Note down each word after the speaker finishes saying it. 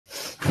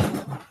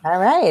All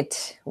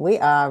right, we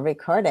are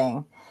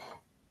recording.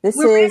 This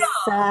We're right is,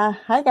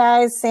 hi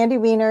guys, Sandy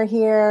Weiner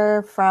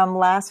here from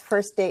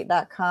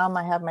lastfirstdate.com.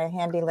 I have my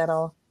handy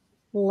little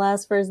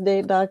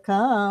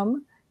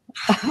lastfirstdate.com.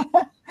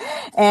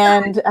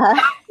 And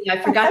I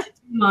forgot to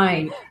do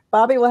mine.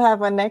 Bobbi will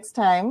have one next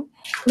time.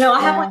 No,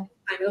 I have one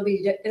next time.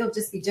 It'll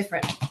just be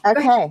different.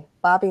 Okay,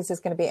 Bobbi's is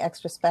going to be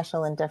extra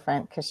special and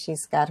different because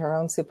she's got her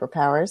own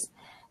superpowers.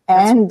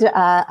 And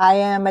I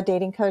am a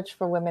dating coach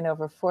for women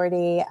over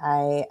 40.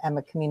 I am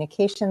a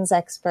communications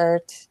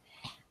expert,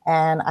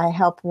 and I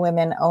help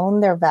women own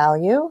their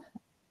value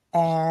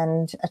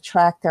and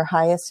attract their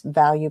highest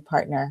value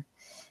partner.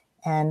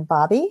 And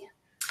Bobbi,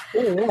 who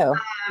are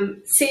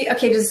you?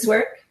 Okay, does this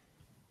work?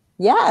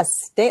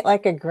 Yes,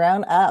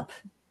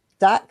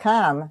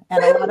 datelikeagrownup.com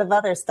and a lot of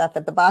other stuff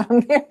at the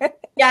bottom here.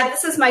 Yeah,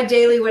 this is my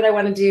daily what I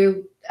want to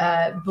do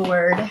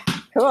board.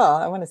 Cool,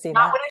 I want to see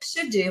Not that. what I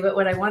should do, but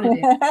what I want to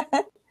do.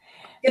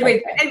 Good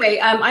way. Anyway,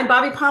 I'm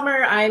Bobbi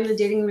Palmer. I'm the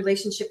dating and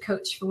relationship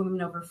coach for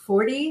women over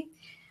 40.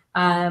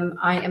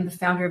 I am the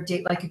founder of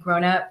Date Like a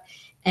Grownup,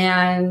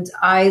 and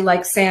I,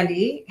 like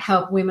Sandy,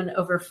 help women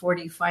over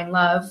 40 find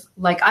love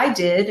like I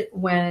did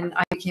when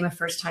I became a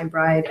first-time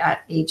bride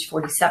at age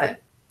 47.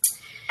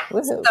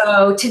 Woo-hoo.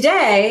 So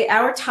today,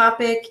 our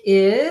topic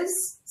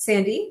is,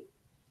 Sandy?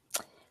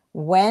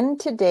 When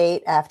to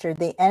date after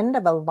the end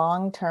of a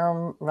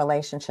long-term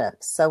relationship.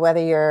 So whether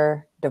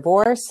you're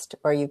divorced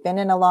or you've been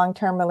in a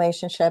long-term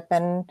relationship,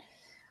 and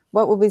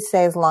what would we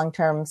say is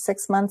long-term?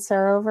 6 months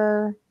or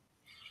over?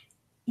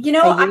 You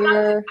know, I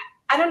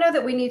don't know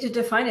that we need to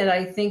define it.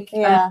 I think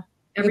you've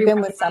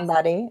been with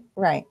somebody,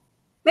 right?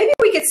 Maybe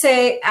we could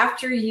say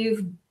after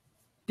you've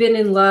been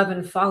in love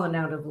and fallen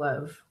out of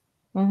love.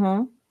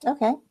 Mm-hmm.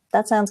 Okay,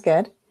 that sounds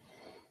good.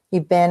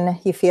 You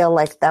feel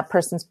like that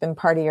person's been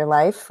part of your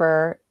life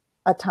for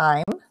a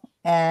time.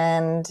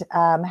 And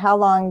how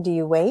long do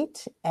you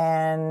wait?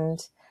 And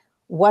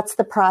what's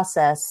the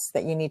process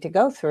that you need to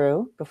go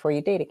through before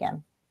you date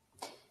again?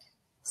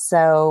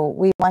 So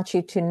we want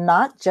you to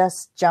not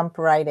just jump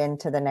right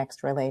into the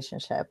next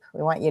relationship.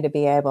 We want you to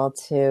be able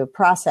to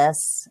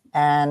process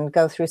and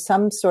go through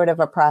some sort of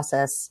a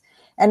process.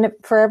 And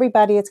for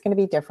everybody, it's going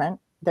to be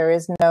different. There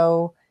is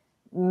no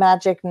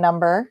magic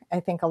number. I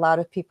think a lot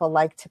of people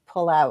like to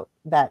pull out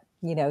that,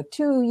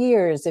 2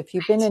 years. If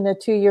you've been in a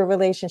 2-year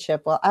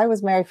relationship, well, I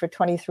was married for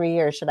 23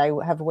 years. Should I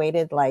have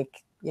waited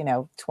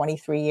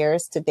 23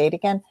 years to date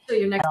again? So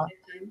your next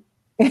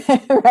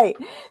time. Right.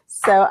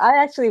 So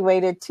I actually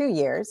waited 2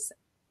 years.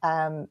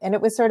 And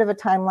it was sort of a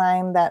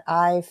timeline that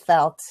I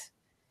felt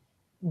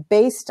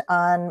based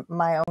on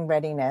my own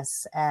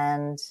readiness.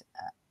 And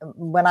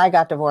when I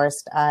got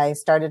divorced, I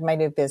started my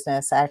new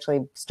business. I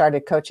actually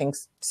started coaching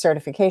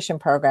certification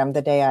program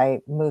the day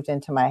I moved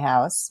into my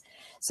house.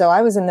 So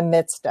I was in the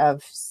midst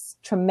of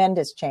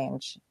tremendous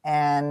change,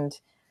 and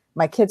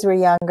my kids were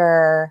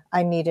younger.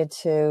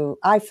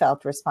 I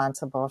felt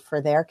responsible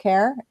for their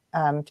care,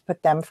 to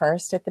put them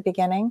first at the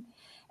beginning.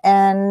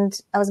 And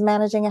I was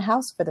managing a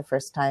house for the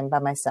first time by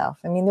myself.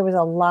 I mean, there was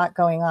a lot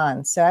going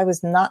on. So I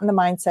was not in the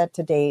mindset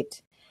to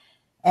date.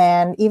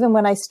 And even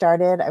when I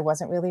started, I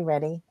wasn't really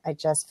ready. I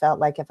just felt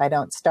like if I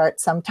don't start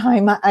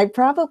sometime, I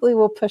probably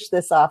will push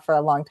this off for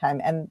a long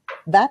time. And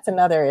that's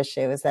another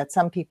issue, is that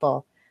some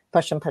people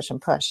push and push and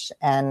push.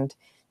 And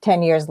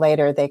 10 years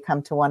later, they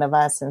come to one of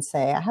us and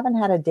say, I haven't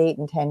had a date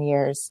in 10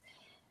 years.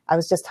 I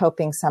was just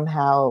hoping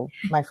somehow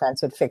my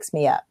friends would fix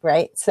me up,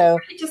 right? So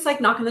just like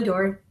knock on the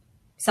door.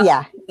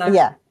 Yeah,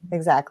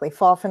 exactly.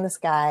 Fall from the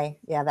sky.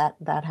 Yeah,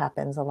 that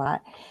happens a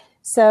lot.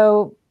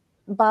 So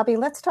Bobbi,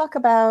 let's talk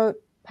about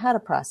how to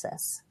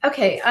process.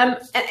 Okay. And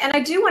I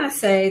do want to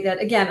say that,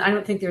 again, I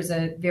don't think there's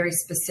a very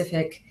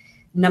specific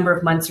number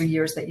of months or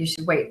years that you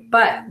should wait.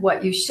 But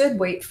what you should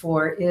wait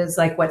for is,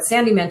 like what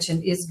Sandy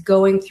mentioned, is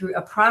going through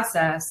a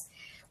process.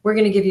 We're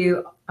going to give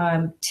you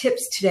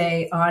tips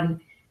today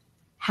on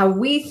how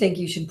we think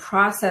you should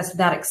process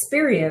that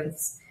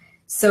experience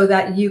so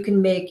that you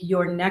can make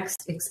your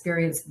next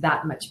experience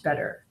that much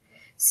better.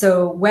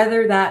 So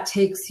whether that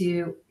takes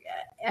you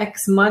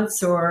X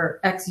months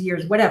or X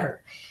years,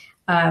 whatever,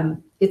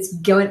 it's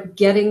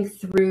getting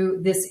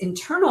through this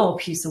internal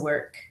piece of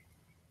work,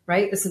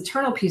 right? This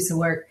internal piece of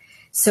work,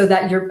 so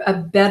that you're a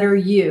better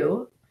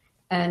you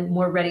and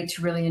more ready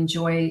to really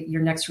enjoy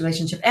your next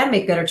relationship and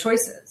make better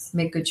choices,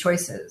 make good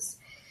choices.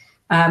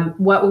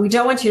 What we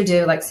don't want you to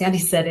do, like Sandy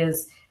said,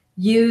 is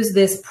use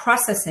this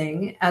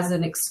processing as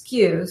an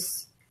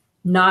excuse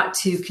not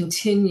to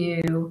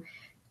continue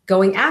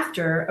going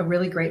after a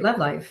really great love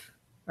life,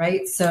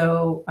 right?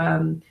 So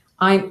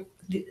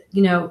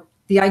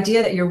the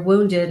idea that you're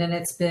wounded and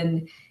it's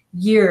been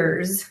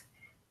years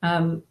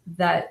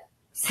that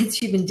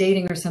since you've been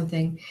dating or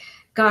something,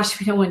 gosh,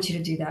 we don't want you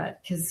to do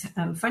that, because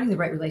finding the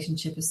right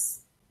relationship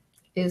is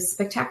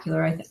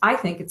spectacular. I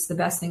think it's the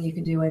best thing you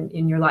can do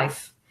in your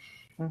life.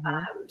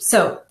 Mm-hmm.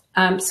 So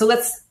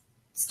let's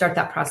start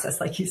that process,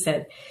 like you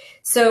said.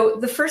 So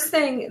the first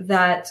thing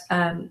that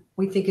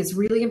we think is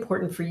really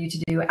important for you to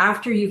do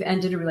after you've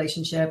ended a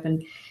relationship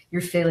and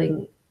you're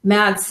feeling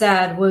mad,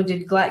 sad,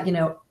 wounded, glad,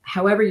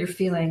 however you're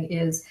feeling,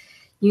 is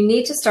you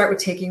need to start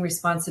with taking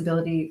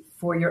responsibility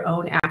for your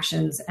own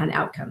actions and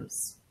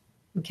outcomes.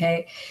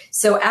 Okay.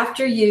 So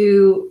after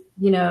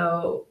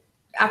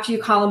after you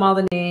call him all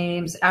the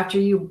names, after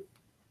you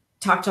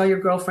talk to all your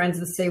girlfriends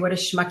and say what a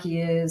schmuck he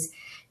is,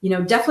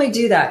 definitely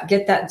do that,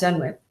 get that done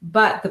with.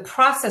 But the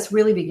process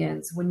really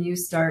begins when you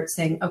start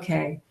saying,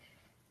 okay,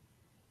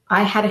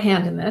 I had a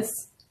hand in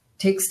this,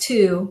 takes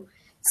two.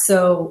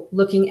 So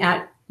looking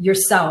at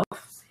yourself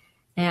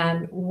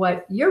and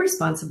what you're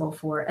responsible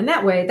for. And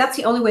that way, that's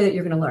the only way that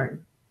you're going to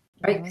learn,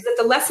 right? Because if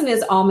the lesson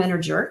is all men are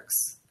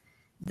jerks,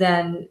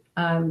 then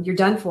you're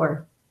done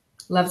for.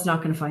 Love's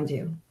not going to find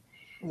you.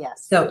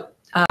 Yes. So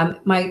I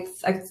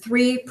have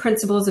 3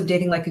 principles of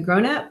dating like a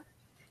grown-up.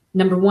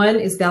 Number 1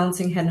 is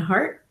balancing head and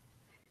heart.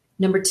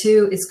 Number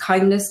 2 is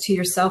kindness to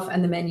yourself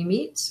and the men you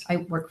meet. I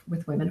work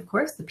with women, of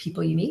course, the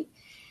people you meet.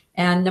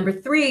 And number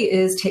 3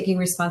 is taking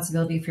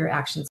responsibility for your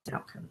actions and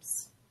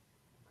outcomes.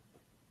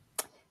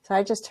 So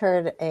I just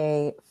heard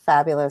I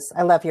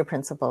love your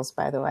principles,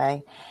 by the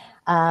way.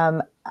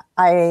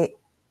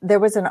 There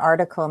was an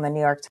article in the New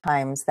York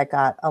Times that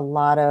got a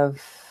lot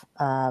of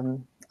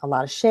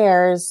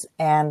shares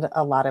and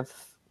a lot of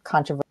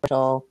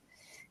controversial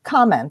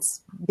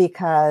comments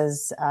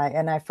because,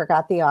 and I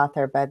forgot the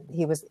author, but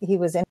he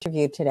was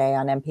interviewed today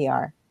on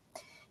NPR.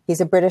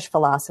 He's a British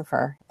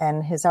philosopher,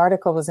 and his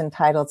article was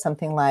entitled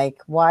something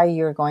like "Why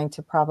You're Going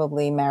to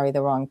Probably Marry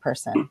the Wrong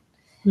Person."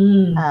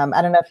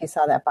 I don't know if you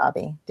saw that,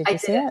 Bobbi. Did you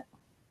see it?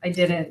 I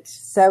didn't.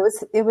 So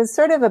it was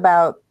sort of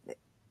about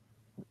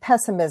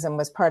pessimism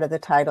was part of the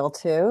title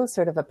too,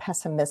 sort of a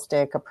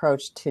pessimistic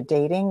approach to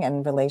dating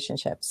and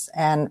relationships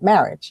and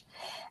marriage.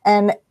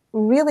 And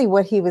really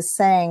what he was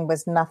saying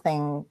was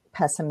nothing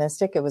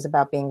pessimistic. It was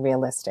about being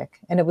realistic.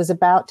 And it was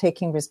about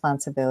taking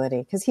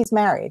responsibility because he's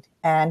married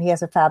and he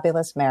has a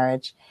fabulous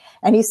marriage.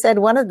 And he said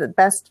one of the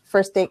best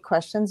first date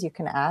questions you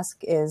can ask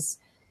is,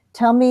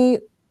 tell me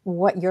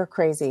what your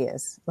crazy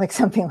is, like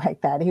something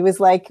like that. He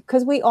was like,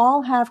 because we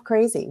all have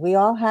crazy. We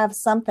all have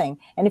something.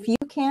 And if you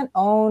can't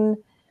own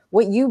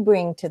what you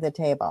bring to the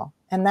table,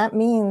 and that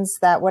means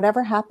that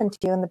whatever happened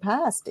to you in the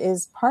past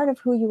is part of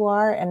who you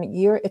are, and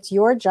it's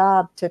your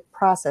job to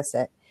process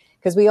it,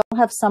 because we all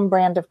have some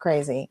brand of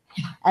crazy.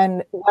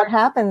 And what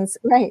happens,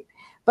 right?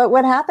 But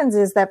what happens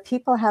is that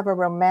people have a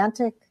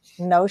romantic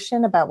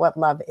notion about what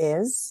love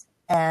is,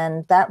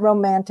 and that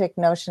romantic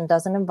notion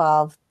doesn't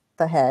involve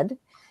the head.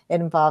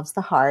 It involves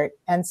the heart.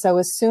 And so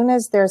as soon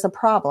as there's a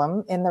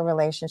problem in the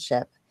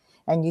relationship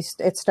and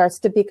it starts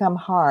to become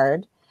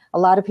hard, a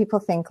lot of people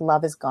think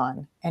love is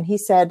gone. And he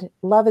said,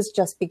 love is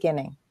just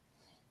beginning.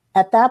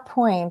 At that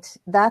point,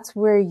 that's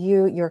where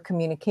your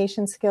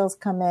communication skills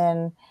come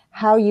in,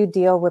 how you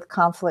deal with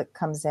conflict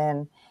comes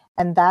in.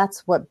 And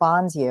that's what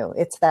bonds you.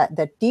 It's that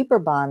deeper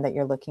bond that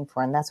you're looking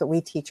for. And that's what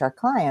we teach our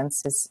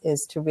clients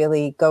is to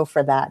really go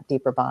for that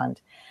deeper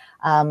bond.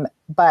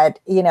 But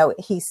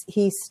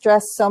he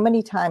stressed so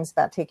many times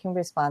about taking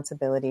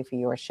responsibility for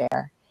your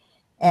share.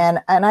 And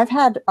I've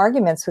had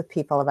arguments with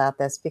people about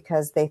this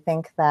because they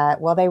think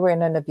that, well, they were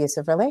in an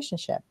abusive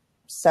relationship.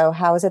 So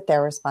how is it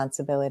their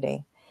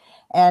responsibility?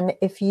 And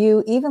if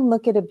you even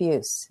look at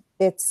abuse,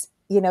 it's,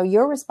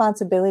 your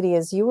responsibility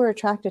is you were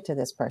attracted to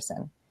this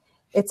person.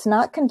 It's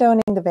not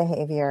condoning the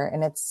behavior,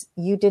 and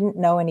you didn't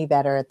know any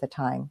better at the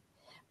time.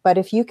 But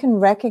if you can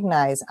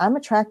recognize, I'm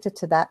attracted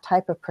to that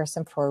type of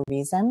person for a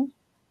reason,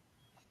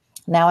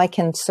 now I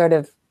can sort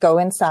of go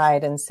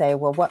inside and say,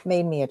 well, what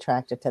made me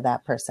attracted to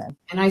that person?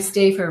 And I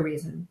stay for a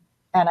reason.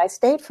 And I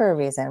stayed for a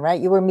reason, right?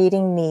 You were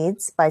meeting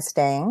needs by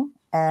staying,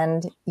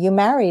 and you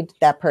married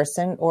that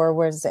person or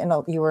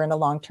you were in a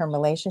long-term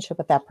relationship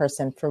with that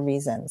person for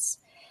reasons.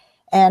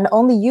 And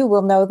only you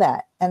will know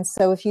that. And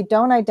so if you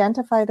don't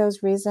identify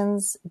those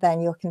reasons,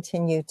 then you'll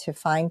continue to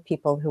find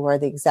people who are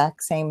the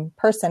exact same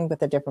person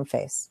with a different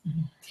face.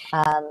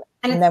 Mm-hmm.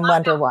 And then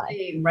wonder why.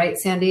 Blame, right,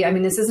 Sandy? I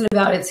mean, this isn't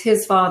about it's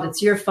his fault,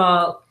 it's your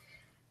fault.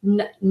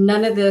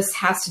 None of this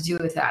has to do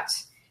with that.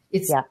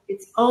 It's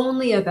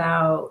only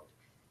about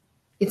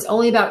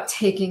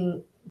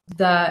taking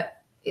the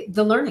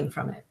learning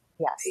from it.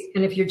 Yes.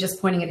 And if you're just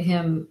pointing at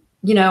him,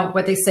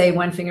 what they say,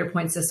 one finger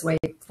points this way,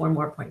 4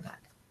 more point back.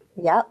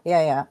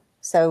 Yeah.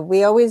 So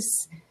we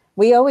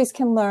always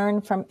can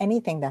learn from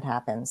anything that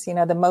happens.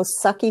 The most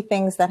sucky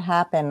things that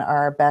happen are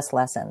our best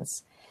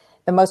lessons.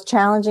 The most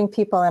challenging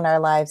people in our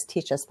lives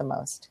teach us the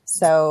most.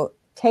 So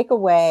take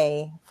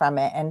away from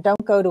it and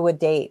don't go to a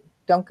date.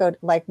 Don't go,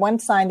 like one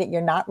sign that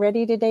you're not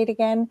ready to date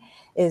again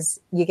is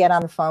you get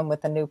on the phone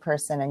with a new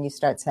person and you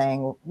start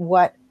saying,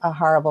 what a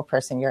horrible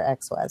person your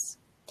ex was.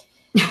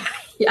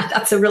 Yeah,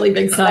 that's a really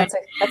big sign.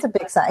 That's a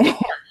big sign.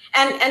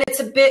 And it's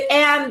a bit,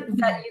 and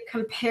that you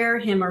compare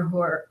him or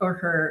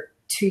her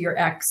to your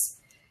ex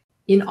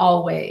in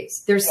all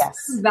ways. There's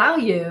some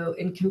value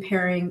in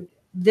comparing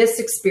this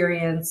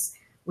experience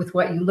with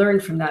what you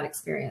learned from that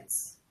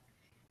experience.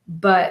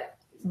 But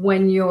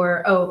when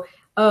you're,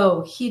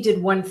 he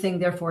did one thing,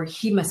 therefore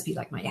he must be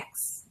like my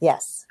ex.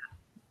 Yes.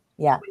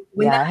 Yeah.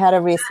 When I had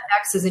a reason.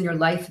 Ex is in your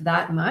life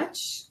that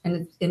much,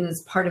 and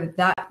is part of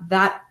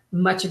that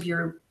much of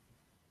your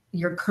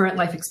your current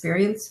life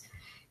experience,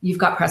 you've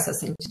got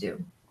processing to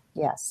do.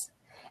 Yes.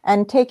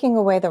 And taking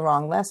away the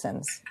wrong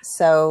lessons.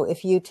 So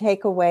if you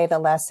take away the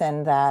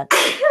lesson that,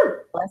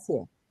 bless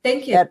you.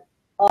 Thank you. That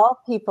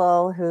all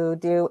people who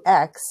do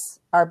X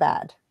are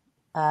bad.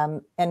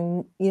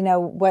 And you know,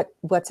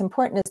 what's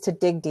important is to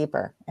dig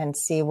deeper and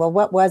see, well,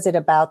 what was it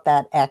about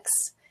that X,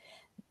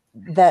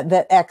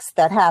 that X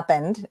that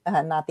happened,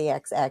 not the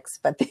XX,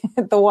 but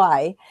the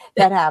Y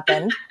that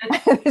happened.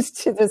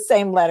 The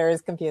same letter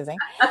is confusing.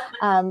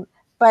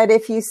 But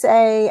if you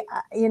say,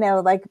 you know,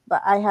 like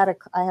I had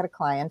a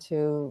client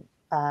who,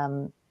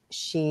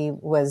 she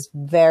was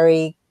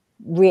very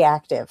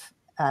reactive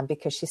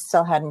because she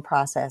still hadn't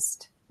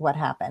processed what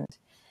happened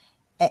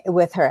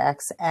with her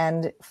ex.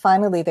 And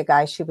finally, the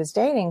guy she was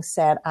dating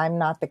said, "I'm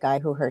not the guy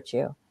who hurt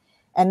you."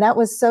 And that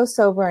was so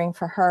sobering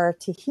for her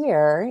to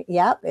hear.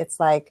 Yep. It's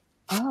like,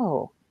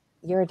 oh,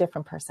 you're a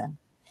different person.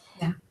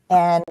 Yeah.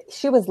 And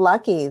she was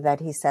lucky that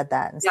he said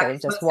that instead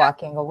of just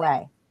walking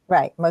away.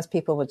 Right. Most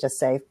people would just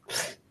say,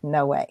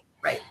 no way.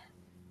 Right.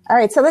 All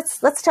right. So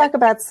let's talk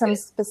about some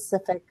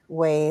specific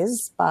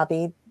ways,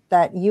 Bobbi,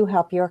 that you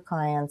help your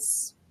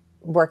clients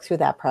work through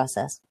that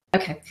process.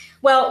 Okay.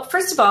 Well,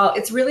 first of all,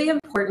 it's really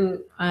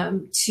important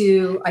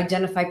to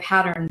identify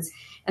patterns.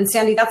 And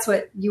Sandy, that's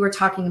what you were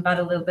talking about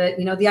a little bit.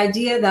 You know, the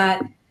idea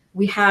that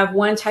we have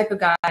one type of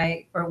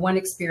guy or one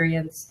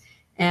experience,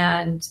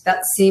 and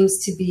that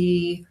seems to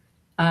be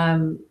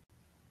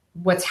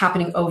what's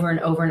happening over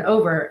and over and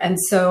over. And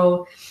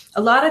so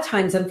a lot of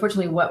times,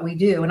 unfortunately, what we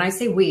do, and I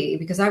say we,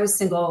 because I was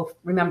single,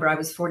 remember, I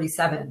was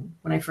 47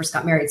 when I first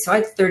got married. So I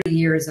had 30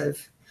 years of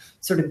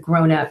sort of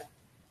grown up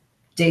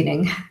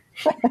dating.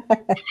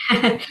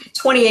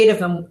 28 of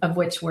them, of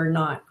which were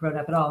not grown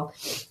up at all.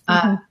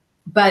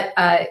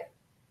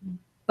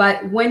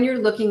 But when you're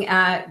looking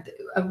at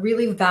a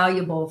really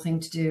valuable thing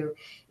to do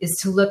is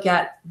to look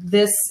at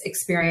this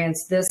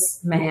experience, this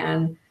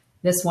man,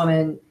 this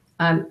woman,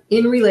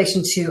 in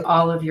relation to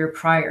all of your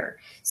prior.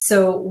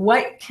 So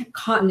what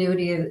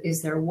continuity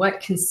is there?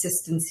 What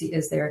consistency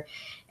is there?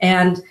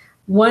 And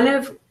one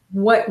of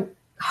what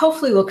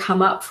hopefully will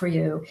come up for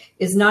you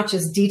is not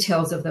just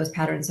details of those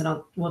patterns,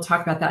 and we'll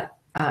talk about that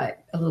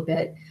a little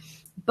bit,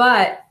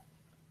 but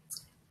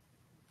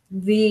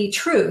the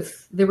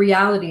truth, the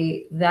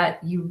reality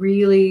that you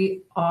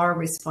really are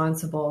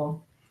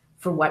responsible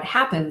for what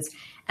happens.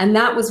 And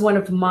that was one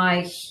of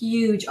my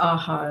huge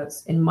ahas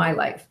in my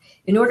life.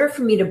 In order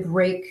for me to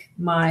break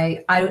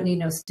my "I don't need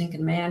no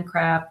stinking man"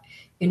 crap,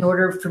 in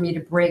order for me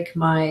to break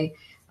my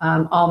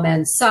all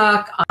men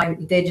suck,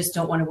 they just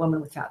don't want a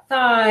woman with fat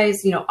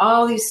thighs, you know,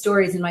 all these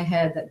stories in my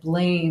head that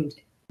blamed,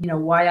 you know,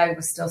 why I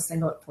was still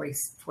single at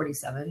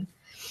 47.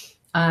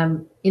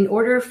 In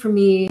order for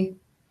me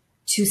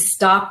to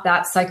stop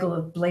that cycle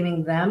of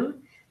blaming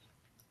them,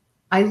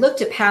 I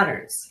looked at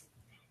patterns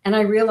and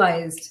I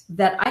realized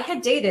that I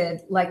had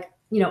dated like,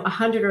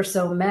 100 or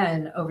so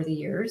men over the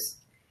years.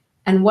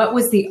 And what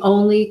was the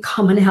only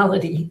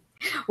commonality?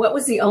 What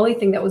was the only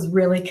thing that was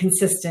really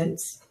consistent?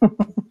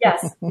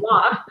 Yes,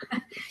 law.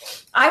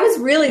 I was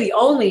really the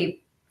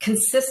only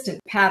consistent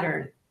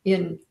pattern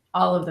in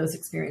all of those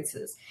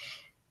experiences.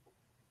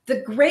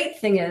 The great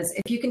thing is,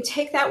 if you can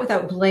take that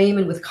without blame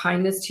and with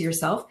kindness to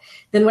yourself,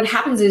 then what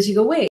happens is you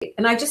go, wait.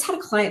 And I just had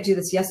a client do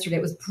this yesterday.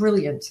 It was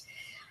brilliant.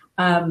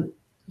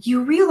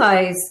 You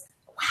realize,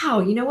 wow,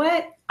 you know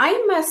what?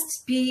 I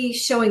must be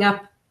showing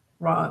up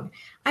wrong.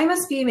 I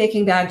must be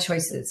making bad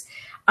choices.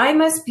 I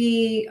must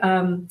be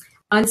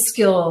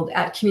unskilled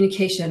at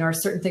communication or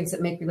certain things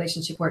that make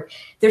relationship work.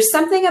 There's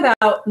something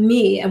about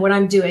me and what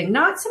I'm doing,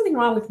 not something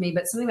wrong with me,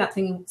 but something about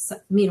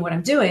me and what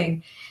I'm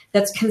doing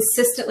that's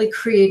consistently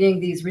creating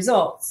these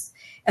results.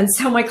 And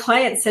so my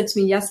client said to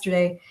me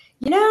yesterday,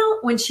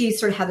 when she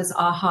sort of had this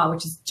aha,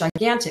 which is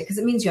gigantic because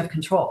it means you have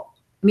control.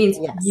 It means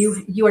yes.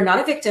 you are not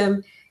a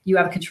victim, you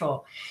have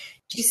control.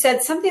 She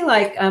said something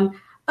like,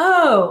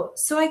 oh,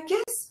 so I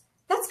guess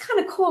that's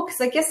kind of cool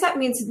because I guess that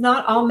means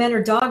not all men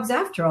are dogs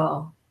after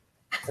all.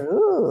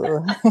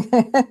 Ooh.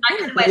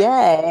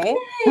 Yay.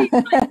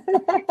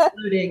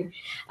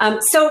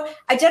 So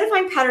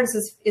identifying patterns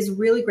is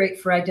really great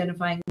for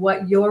identifying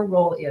what your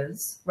role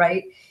is,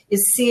 right?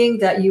 Is seeing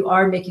that you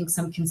are making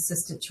some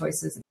consistent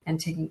choices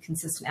and taking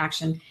consistent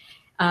action,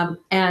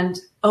 and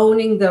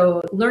owning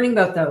those, learning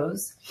about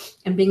those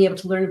and being able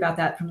to learn about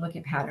that from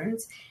looking at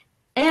patterns.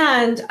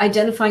 And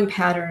identifying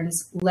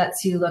patterns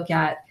lets you look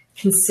at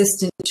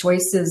consistent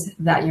choices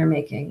that you're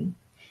making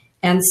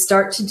and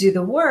start to do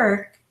the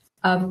work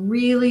of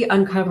really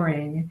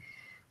uncovering,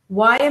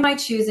 why am I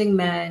choosing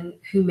men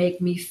who make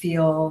me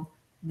feel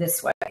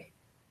this way?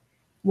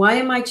 Why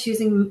am I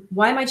choosing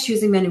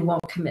men who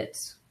won't commit?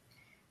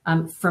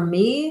 For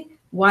me,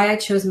 why I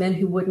chose men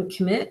who wouldn't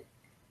commit.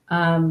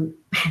 I'm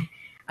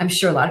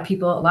sure a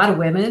lot of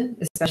women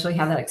especially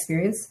have that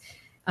experience.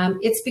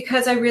 It's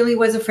because I really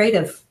was afraid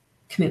of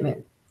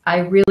commitment. I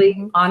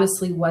really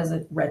honestly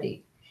wasn't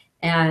ready.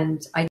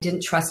 And I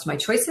didn't trust my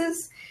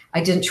choices.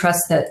 I didn't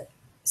trust that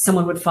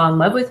someone would fall in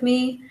love with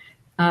me.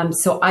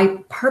 So I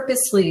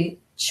purposely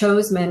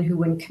chose men who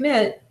wouldn't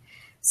commit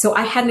So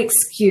I had an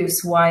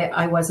excuse why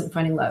I wasn't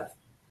finding love.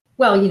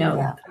 Well, you know,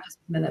 Yeah.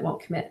 men that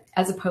won't commit,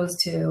 as opposed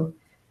to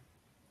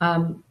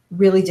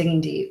really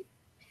digging deep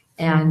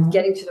and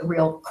getting to the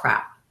real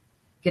crap,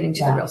 getting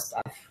to the real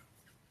stuff.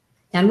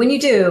 And when you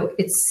do,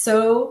 it's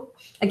so,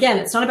 again,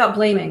 it's not about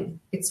blaming.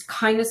 It's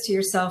kindness to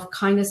yourself,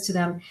 kindness to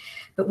them.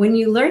 But when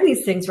you learn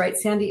these things, right,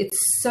 Sandy,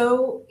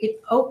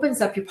 it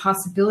opens up your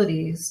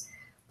possibilities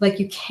like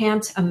you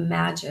can't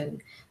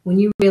imagine when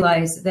you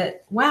realize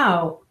that,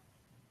 wow,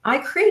 I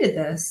created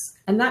this,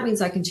 and that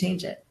means I can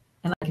change it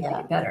and I can make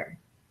it better.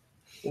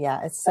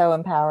 Yeah, it's so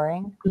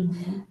empowering.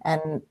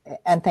 And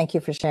thank you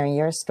for sharing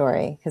your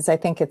story, because I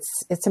think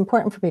it's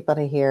important for people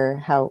to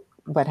hear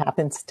what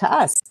happens to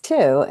us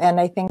too. And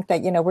I think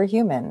that, you know, we're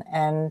human,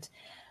 and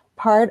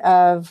part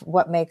of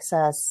what makes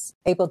us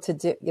able to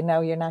do, you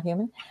know, you're not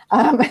human.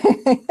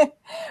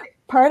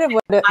 Part of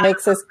what it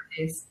makes us,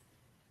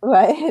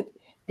 what?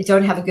 I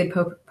don't have a good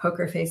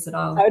poker face at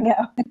all. Oh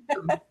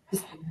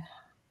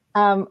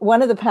no.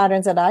 One of the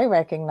patterns that I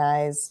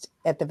recognized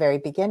at the very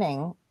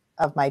beginning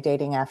of my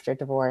dating after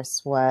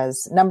divorce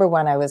was, number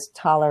one, I was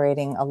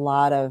tolerating a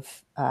lot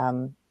of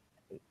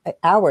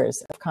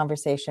hours of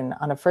conversation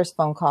on a first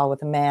phone call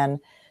with a man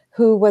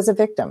who was a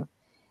victim.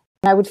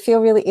 And I would feel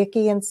really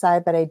icky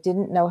inside, but I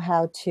didn't know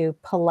how to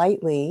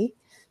politely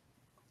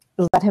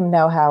let him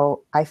know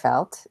how I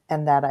felt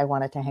and that I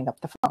wanted to hang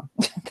up the phone,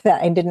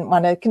 that I didn't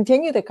want to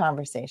continue the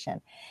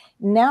conversation.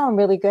 Now I'm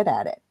really good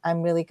at it.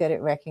 I'm really good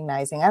at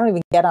recognizing. I don't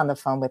even get on the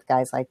phone with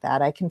guys like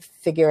that. I can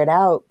figure it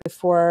out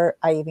before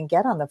I even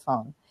get on the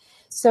phone.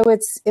 So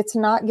it's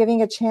not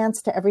giving a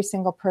chance to every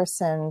single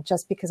person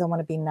just because I want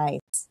to be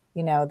nice.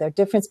 You know, the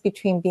difference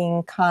between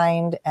being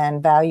kind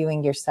and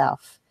valuing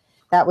yourself.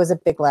 That was a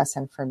big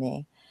lesson for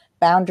me.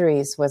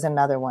 Boundaries was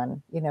another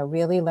one, you know,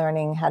 really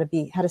learning how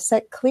to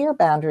set clear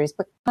boundaries,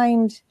 but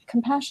kind,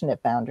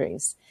 compassionate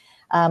boundaries.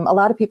 A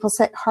lot of people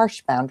set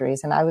harsh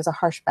boundaries, and I was a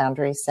harsh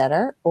boundary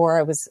setter, or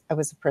I was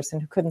a person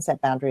who couldn't set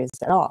boundaries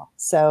at all.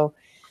 So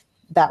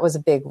that was a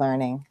big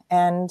learning.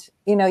 And,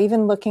 you know,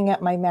 even looking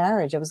at my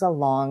marriage, it was a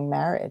long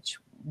marriage.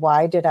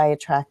 Why did I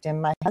attract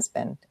in my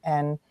husband?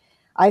 And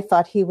I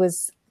thought he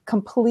was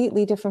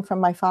completely different from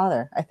my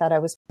father. I thought I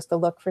was supposed to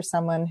look for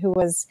someone who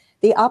was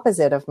the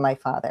opposite of my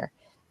father.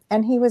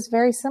 And he was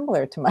very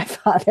similar to my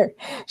father.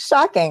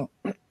 Shocking.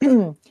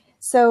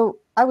 So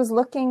I was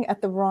looking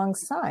at the wrong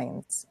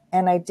signs,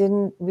 and I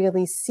didn't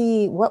really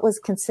see what was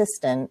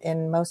consistent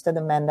in most of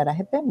the men that I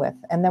had been with.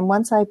 And then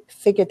once I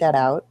figured that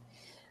out,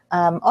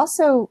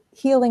 also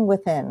healing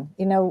within,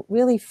 you know,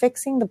 really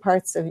fixing the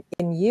parts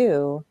in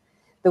you,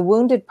 the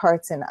wounded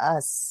parts in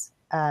us,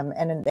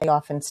 and they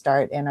often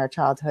start in our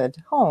childhood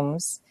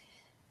homes.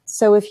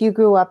 So if you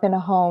grew up in a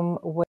home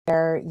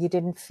where you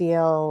didn't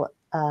feel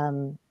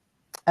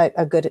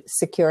a good,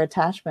 secure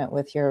attachment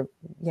with your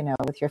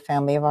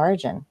family of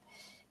origin,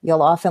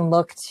 you'll often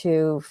look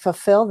to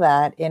fulfill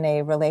that in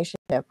a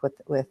relationship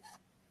with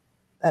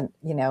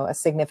a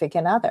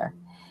significant other,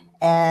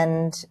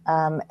 and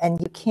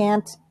you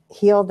can't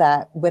heal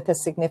that with a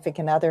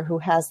significant other who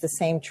has the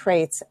same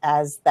traits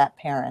as that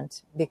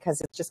parent,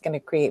 because it's just going to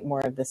create more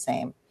of the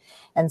same.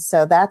 And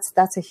so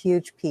that's a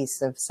huge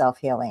piece of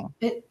self-healing.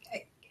 I'd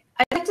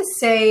like to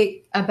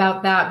say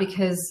about that,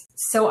 because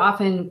so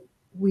often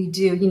we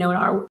do, you know, in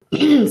our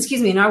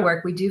in our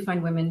work, we do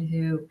find women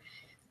who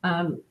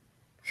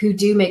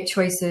do make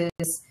choices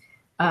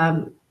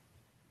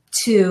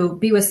to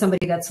be with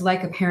somebody that's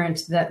like a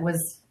parent that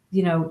was,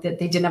 you know, that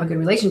they didn't have a good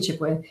relationship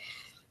with.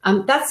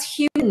 That's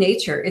human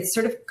nature. It's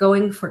sort of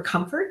going for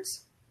comfort,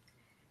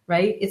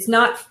 right? It's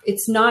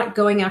not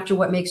going after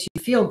what makes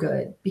you feel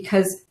good,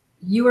 because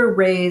you were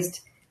raised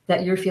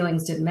that your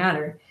feelings didn't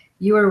matter.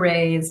 You were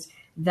raised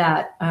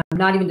that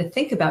not even to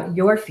think about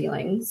your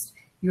feelings.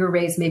 You were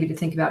raised maybe to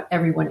think about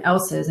everyone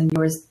else's, and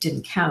yours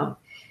didn't count.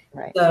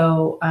 Right.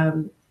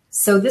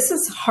 So this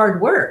is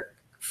hard work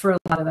for a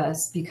lot of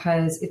us,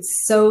 because it's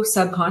so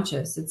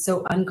subconscious. It's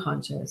so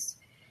unconscious.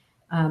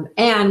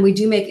 And we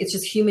do it's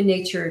just human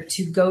nature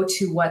to go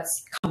to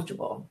what's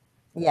comfortable.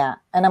 Yeah.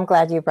 And I'm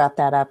glad you brought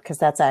that up, because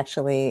that's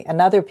actually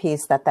another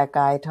piece that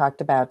guy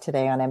talked about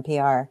today on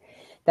NPR,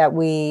 that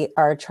we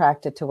are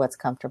attracted to what's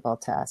comfortable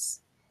to us.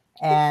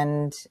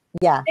 And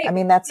yeah, I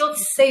mean, that's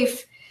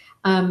safe.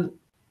 And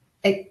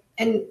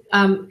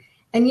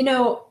you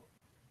know,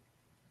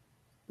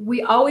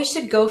 we always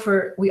should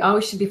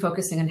be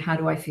focusing on, how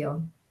do I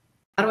feel?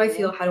 How do I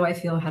feel? How do I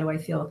feel? How do I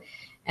feel?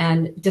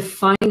 And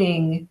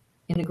defining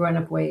in a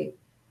grown-up way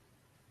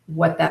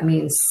what that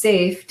means.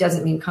 Safe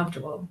doesn't mean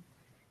comfortable.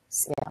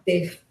 Yeah.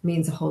 Safe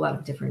means a whole lot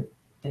of different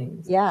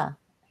things. Yeah.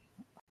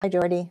 Hi,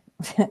 Jordy.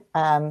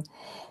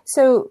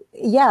 So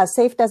yeah,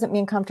 safe doesn't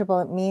mean comfortable.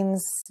 It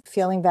means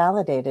feeling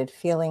validated,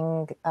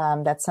 feeling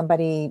that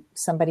somebody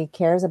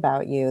cares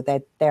about you,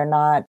 that they're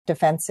not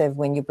defensive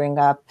when you bring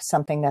up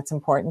something that's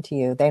important to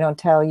you. They don't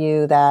tell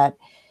you that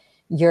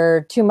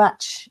you're too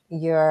much,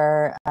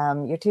 you're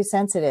too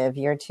sensitive,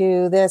 you're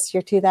too this,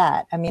 you're too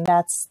that. I mean,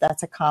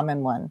 that's a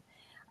common one.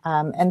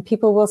 And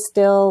people will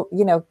still,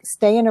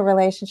 stay in a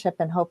relationship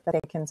and hope that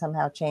they can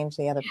somehow change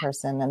the other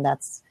person. And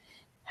that's,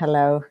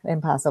 hello,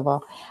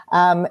 impossible.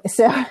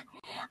 So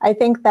I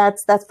think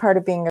that's part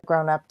of being a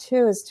grown up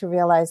too, is to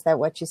realize that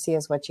what you see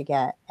is what you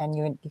get. And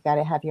you got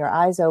to have your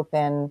eyes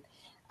open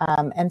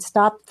and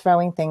stop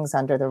throwing things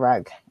under the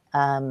rug.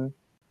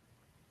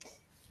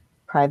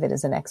 Private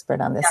is an expert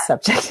on this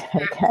subject.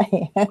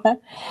 Okay.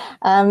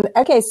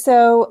 Okay.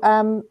 So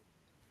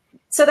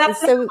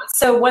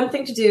one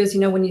thing to do is,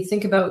 when you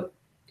think about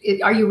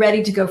it, are you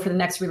ready to go for the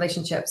next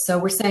relationship? So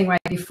we're saying,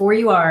 right, before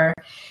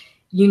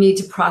you need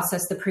to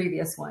process the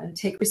previous one,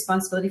 take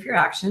responsibility for your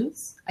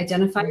actions,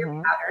 identify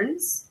your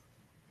patterns.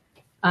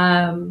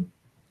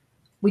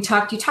 You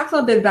talked a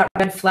little bit about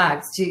red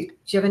flags. Do you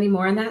have any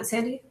more on that,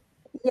 Sandy?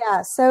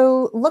 Yeah.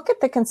 So look at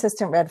the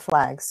consistent red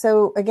flags.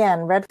 So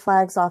again, red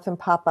flags often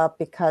pop up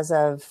because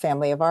of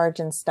family of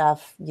origin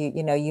stuff.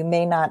 You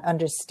may not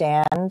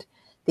understand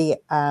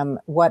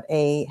what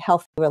a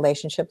healthy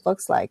relationship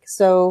looks like.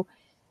 So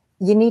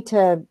you need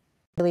to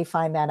really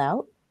find that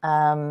out.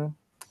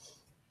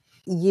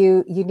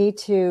 You need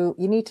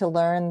to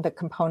learn the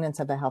components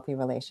of a healthy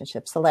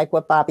relationship. So like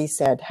what Bobbi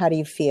said, how do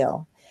you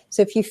feel?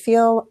 So if you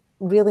feel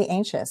really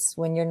anxious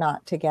when you're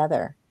not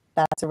together,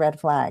 that's a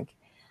red flag.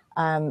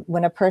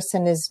 When a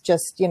person is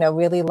just,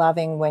 really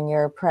loving when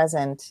you're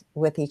present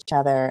with each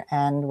other,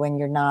 and when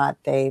you're not,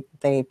 they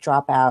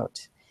drop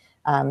out.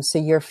 So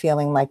you're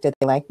feeling like, do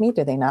they like me?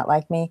 Do they not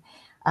like me?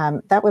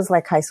 That was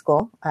like high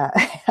school.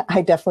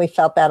 I definitely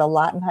felt that a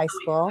lot in high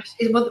school.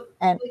 Will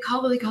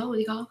they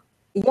call?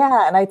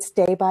 Yeah. And I'd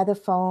stay by the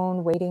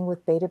phone waiting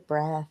with bated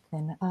breath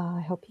and, oh,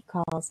 I hope he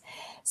calls.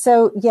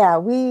 So yeah,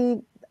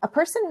 a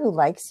person who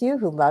likes you,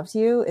 who loves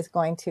you, is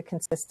going to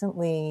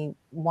consistently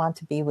want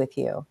to be with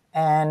you.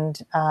 And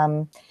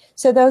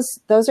so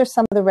those are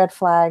some of the red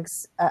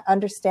flags.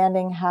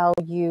 Understanding how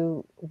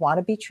you want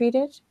to be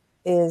treated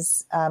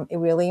is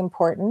really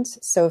important.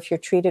 So if you're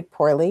treated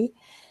poorly,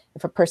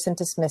 if a person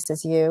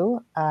dismisses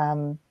you,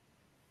 I'm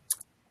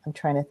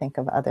trying to think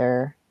of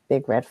other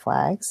big red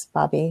flags.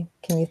 Bobbi,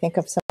 can you think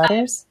of some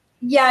others?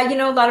 Yeah,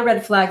 a lot of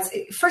red flags.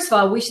 First of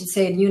all, we should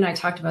say, and you and I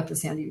talked about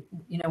this, Andy,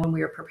 when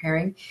we were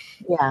preparing.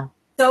 Yeah.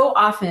 So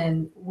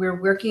often we're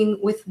working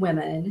with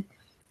women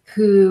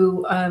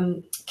who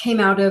came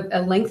out of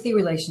a lengthy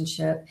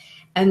relationship,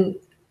 and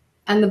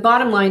the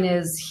bottom line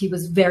is he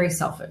was very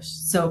selfish.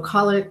 So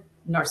call it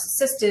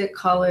narcissistic,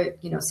 call it,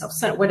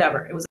 self-centered,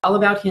 whatever. It was all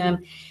about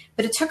him.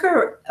 But it took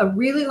her a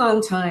really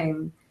long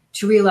time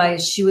to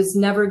realize she was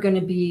never going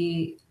to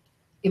be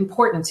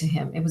important to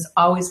him. It was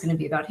always going to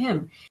be about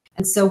him.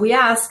 And so we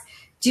asked,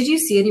 did you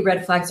see any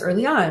red flags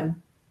early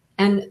on?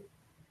 And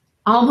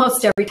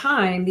almost every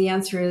time the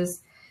answer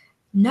is,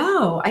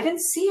 no, I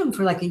didn't see him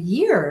for like a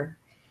year.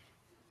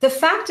 The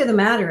fact of the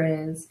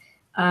matter is,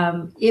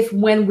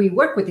 when we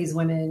work with these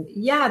women,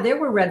 there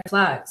were red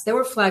flags. There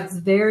were flags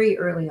very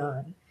early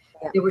on.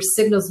 Yeah. There were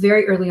signals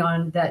very early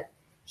on that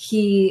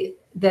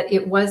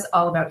it was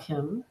all about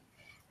him,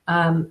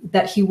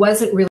 that he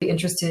wasn't really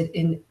interested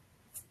in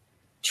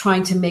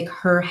trying to make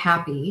her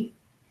happy.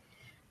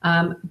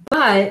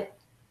 But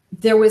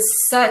there were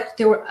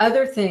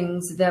other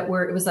things that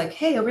it was like,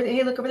 hey, over there,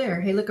 hey, look over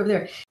there, hey, look over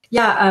there.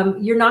 Yeah,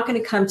 you're not going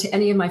to come to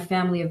any of my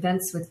family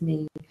events with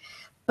me,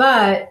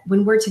 but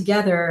when we're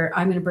together,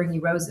 I'm going to bring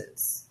you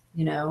roses,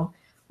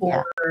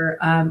 or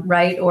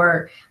right,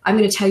 or I'm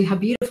going to tell you how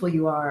beautiful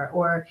you are,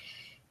 or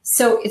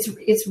so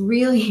it's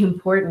really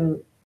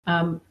important.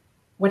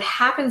 What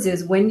happens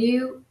is when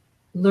you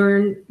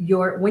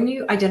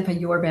identify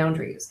your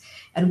boundaries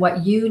and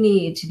what you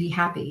need to be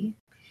happy,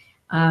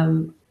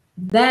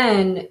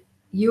 then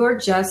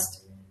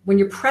when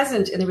you're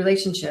present in the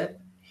relationship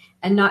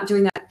and not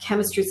doing that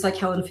chemistry, it's like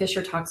Helen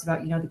Fisher talks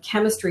about, the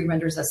chemistry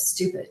renders us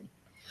stupid,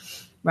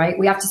 right?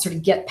 We have to sort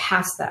of get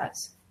past that.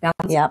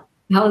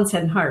 Balance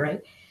head and heart,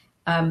 right?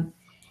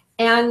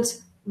 And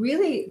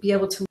really be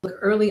able to look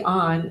early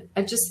on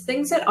at just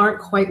things that aren't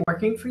quite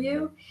working for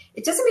you.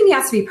 It doesn't mean it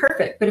has to be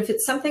perfect, but if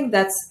it's something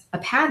that's a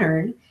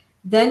pattern,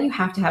 then you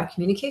have to have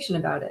communication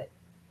about it.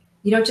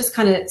 You don't just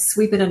kind of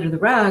sweep it under the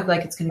rug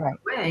like it's going to go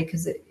away,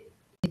 because it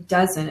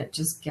doesn't. It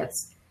just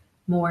gets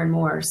more and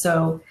more.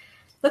 So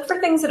look for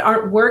things that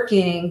aren't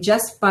working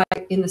just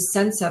in the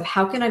sense of,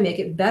 how can I make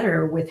it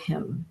better with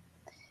him?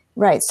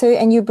 Right. So,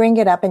 and you bring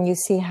it up and you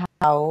see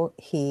how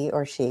he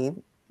or she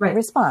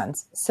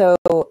responds. So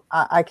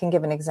I can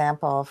give an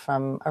example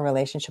from a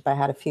relationship I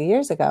had a few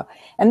years ago.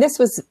 And this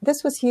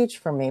was huge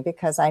for me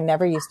because I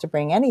never used to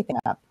bring anything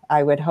up.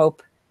 I would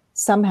hope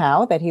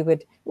somehow that he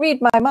would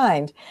read my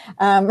mind.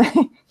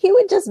 He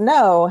would just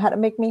know how to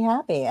make me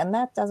happy. And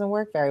that doesn't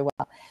work very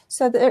well.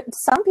 So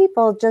some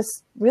people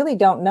just really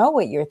don't know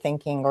what you're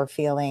thinking or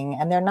feeling.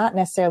 And they're not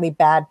necessarily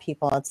bad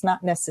people. It's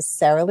not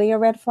necessarily a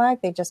red flag.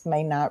 They just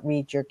may not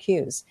read your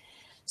cues.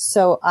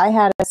 So I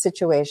had a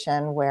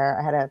situation where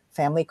I had a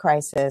family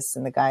crisis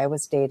and the guy I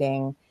was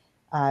dating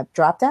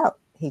dropped out.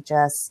 He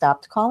just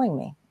stopped calling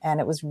me. And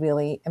it was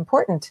really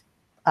important.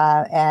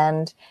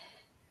 And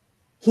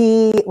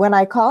When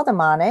I called him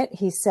on it,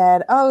 he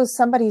said, "Oh,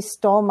 somebody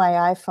stole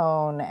my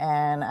iPhone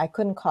and I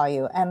couldn't call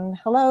you." And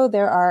hello,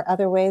 there are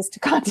other ways to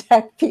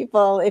contact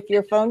people. If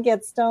your phone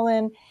gets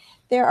stolen,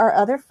 there are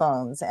other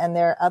phones and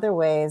there are other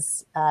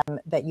ways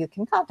that you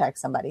can contact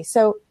somebody.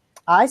 So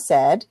I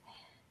said,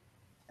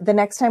 the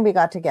next time we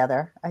got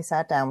together, I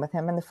sat down with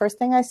him, and the first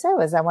thing I said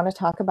was, I want to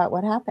talk about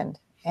what happened.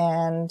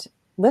 And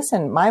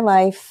listen, my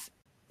life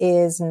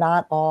is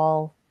not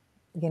all,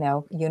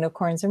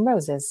 unicorns and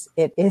roses.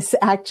 It is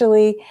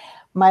actually,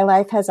 my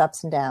life has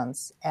ups and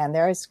downs, and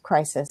there is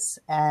crisis.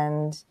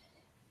 And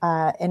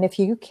if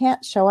you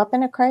can't show up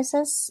in a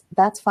crisis,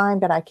 that's fine,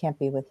 but I can't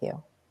be with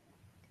you.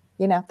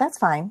 That's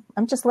fine.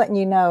 I'm just letting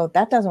you know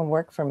that doesn't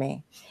work for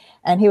me.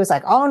 And he was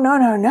like, "Oh,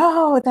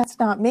 no, that's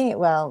not me."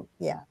 Well,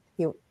 yeah,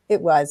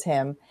 it was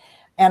him.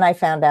 And I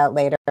found out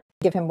later,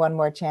 give him one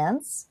more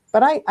chance.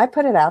 But I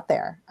put it out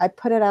there. I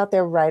put it out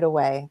there right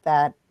away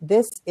that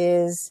this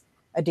is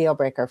a deal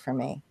breaker for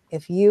me.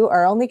 If you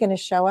are only going to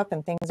show up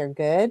and things are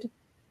good,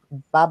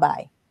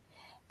 bye-bye.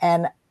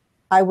 And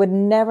I would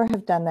never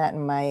have done that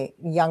in my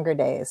younger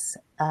days.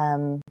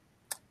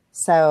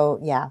 So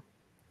yeah,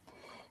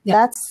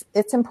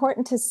 it's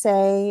important to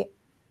say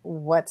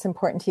what's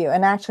important to you.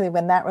 And actually,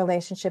 when that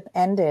relationship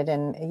ended,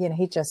 and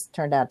he just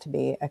turned out to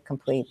be a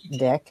complete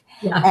dick,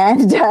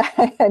 and duh.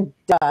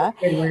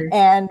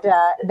 And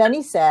then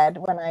he said,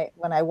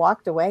 when I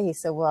walked away, he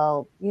said,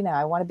 "Well,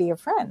 I want to be your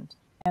friend."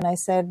 And I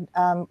said,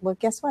 "Well,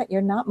 guess what?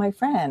 You're not my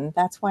friend.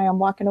 That's why I'm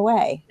walking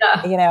away."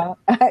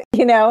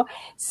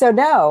 So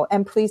no,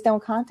 and please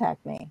don't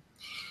contact me.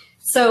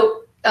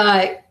 So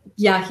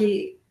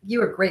you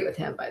were great with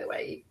him, by the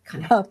way.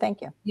 Oh,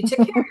 thank you. You took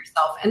care of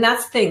yourself, and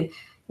that's the thing.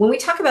 When we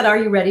talk about, are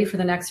you ready for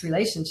the next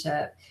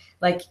relationship?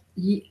 Like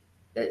you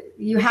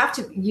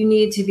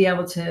need to be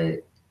able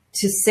to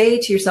say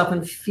to yourself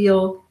and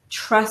feel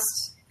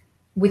trust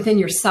within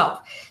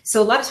yourself.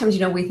 So a lot of times,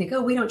 we think,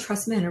 oh, we don't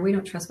trust men or we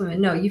don't trust women.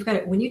 No, you've got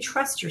it. When you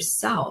trust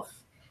yourself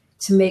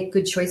to make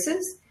good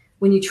choices,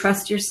 when you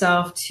trust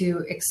yourself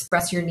to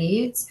express your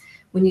needs,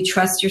 when you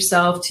trust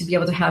yourself to be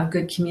able to have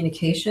good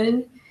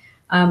communication,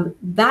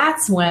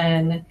 that's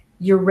when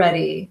you're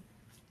ready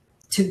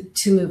to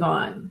move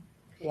on.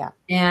 Yeah.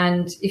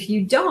 And if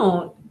you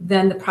don't,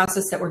 then the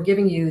process that we're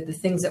giving you, the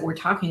things that we're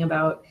talking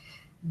about,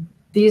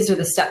 these are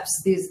the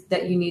steps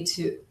that you need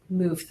to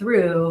move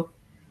through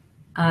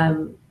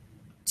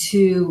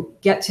to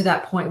get to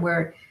that point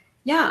where,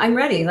 yeah, I'm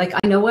ready. Like,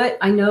 I know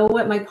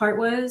what my part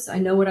was. I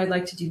know what I'd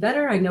like to do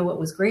better. I know what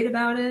was great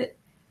about it.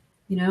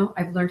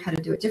 I've learned how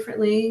to do it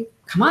differently.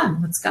 Come on,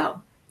 let's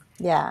go.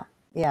 Yeah.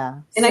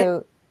 Yeah.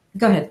 And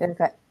go ahead.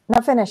 Okay. No,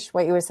 finish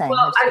what you were saying.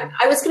 Well,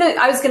 I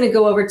was gonna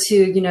go over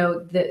to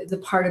the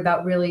part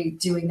about really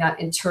doing that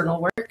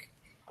internal work,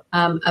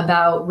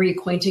 about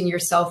reacquainting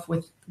yourself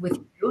with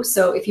you.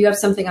 So if you have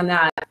something on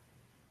that.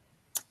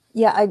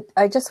 Yeah,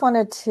 I just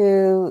wanted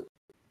to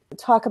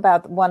talk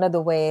about one of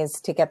the ways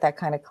to get that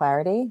kind of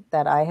clarity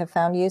that I have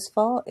found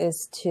useful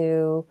is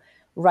to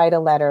write a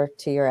letter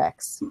to your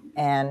ex,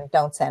 and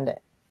don't send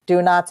it.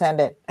 Do not send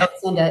it. Don't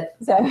send it.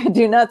 So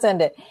do not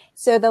send it.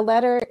 So the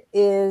letter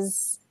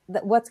is.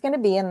 What's going to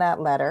be in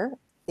that letter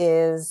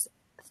is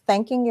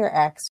thanking your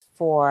ex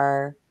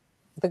for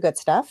the good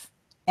stuff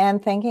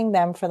and thanking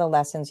them for the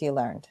lessons you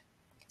learned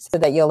so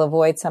that you'll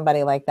avoid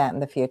somebody like that in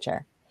the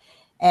future.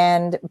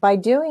 And by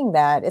doing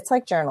that, it's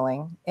like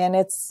journaling, and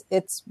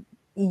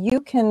you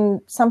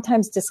can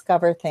sometimes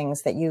discover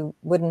things that you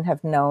wouldn't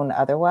have known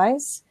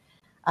otherwise.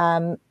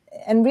 And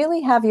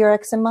really have your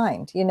ex in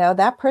mind.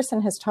 That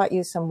person has taught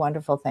you some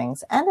wonderful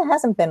things, and it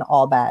hasn't been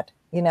all bad.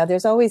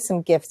 There's always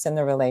some gifts in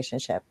the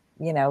relationship,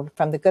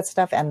 from the good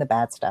stuff and the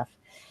bad stuff.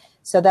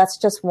 So that's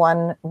just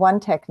one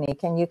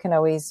technique, and you can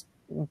always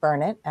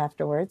burn it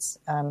afterwards.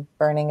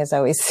 Burning is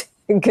always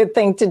a good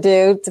thing to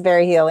do. It's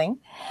very healing.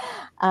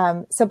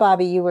 So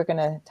Bobbi, you were going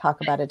to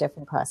talk about a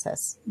different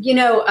process.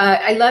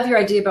 I love your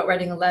idea about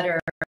writing a letter.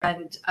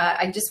 And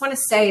I just want to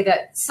say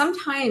that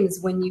sometimes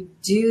when you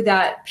do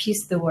that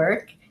piece of the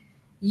work,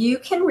 you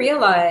can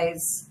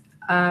realize,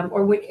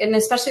 and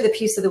especially the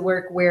piece of the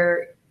work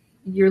where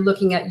you're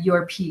looking at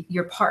your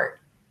part,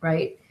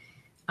 right?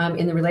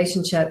 In the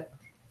relationship.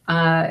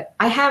 I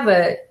had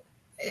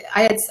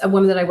a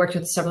woman that I worked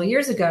with several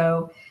years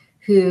ago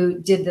who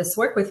did this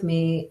work with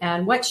me.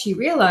 And what she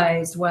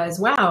realized was,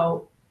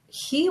 wow,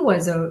 he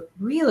was a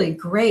really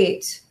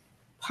great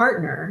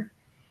partner,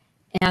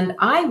 and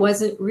I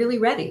wasn't really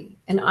ready,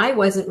 and I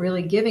wasn't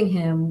really giving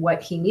him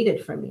what he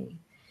needed from me.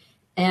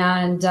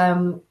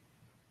 And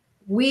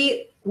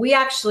we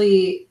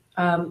actually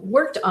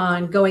worked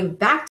on going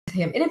back to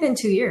him. It had been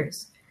 2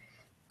 years,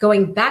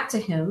 going back to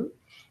him.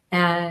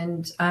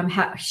 And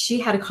she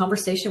had a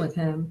conversation with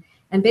him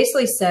and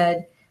basically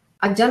said,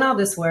 I've done all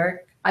this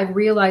work. I've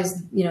realized,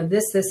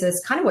 this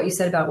is kind of what you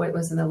said about what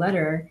was in the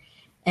letter.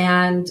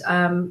 And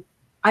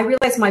I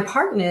realized my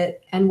part in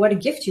it and what a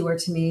gift you were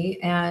to me.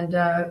 And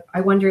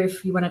I wonder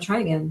if you want to try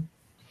again.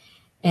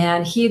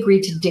 And he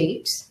agreed to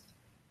date.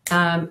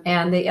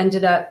 And they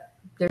ended up,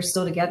 they're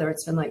still together.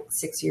 It's been like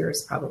 6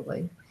 years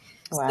probably.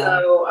 Wow.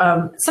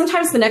 So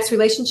sometimes the next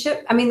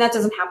relationship, I mean, that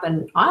doesn't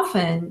happen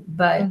often,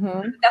 but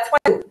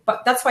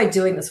that's why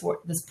doing this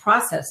work, this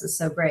process is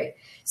so great.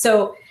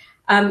 So,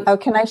 oh,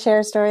 can I share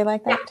a story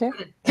like that too?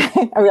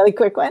 Yeah. A really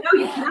quick one? No,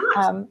 you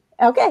cannot.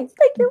 Okay,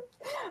 thank you.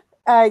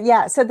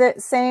 Yeah, so the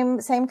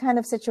same kind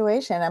of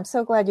situation. I'm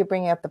so glad you're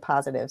bringing up the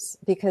positives,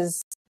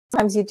 because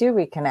sometimes you do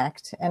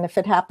reconnect. And if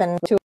it happened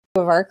to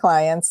two of our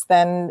clients,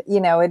 then,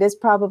 it is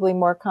probably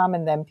more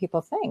common than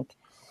people think.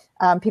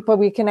 People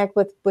reconnect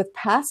with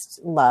past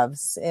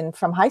loves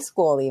from high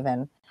school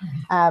even.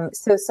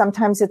 So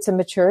sometimes it's a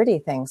maturity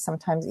thing.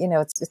 Sometimes,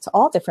 it's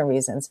all different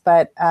reasons.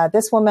 But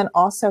this woman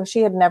also, she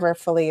had never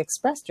fully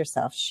expressed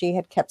herself. She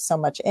had kept so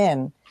much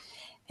in,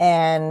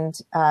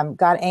 and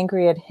got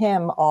angry at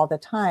him all the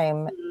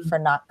time for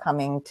not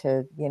coming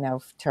to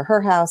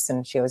her house.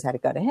 And she always had to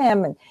go to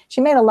him. And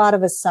she made a lot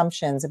of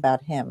assumptions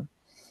about him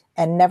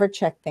and never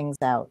checked things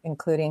out,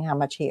 including how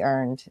much he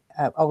earned.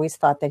 Always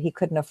thought that he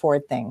couldn't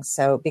afford things.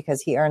 So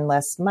because he earned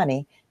less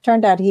money,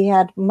 turned out he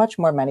had much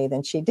more money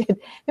than she did.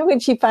 And when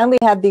she finally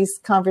had these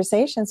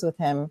conversations with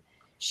him,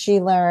 she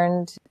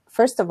learned,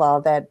 first of all,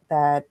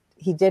 that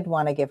he did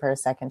want to give her a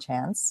second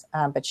chance.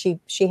 But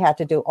she had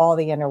to do all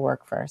the inner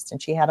work first.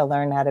 And she had to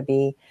learn how to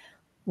be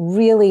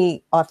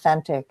really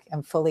authentic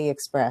and fully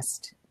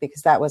expressed,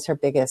 because that was her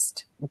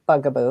biggest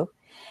bugaboo.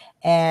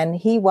 And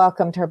he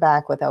welcomed her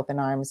back with open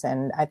arms.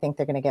 And I think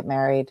they're going to get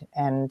married,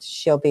 and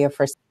she'll be a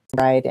first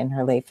bride in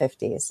her late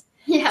 50s.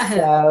 Yeah.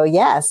 So,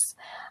 yes.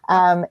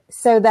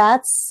 So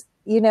that's,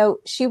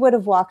 she would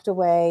have walked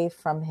away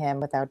from him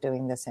without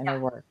doing this inner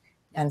work.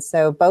 And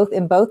so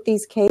in both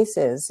these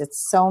cases,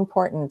 it's so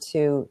important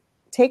to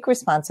take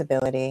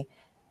responsibility.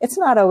 It's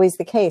not always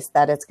the case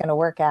that it's going to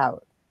work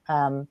out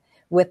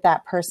with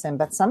that person,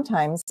 but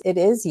sometimes it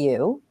is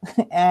you.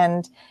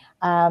 And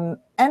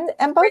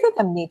both of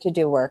them need to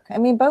do work. I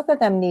mean, both of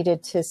them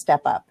needed to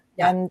step up,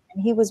 and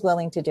he was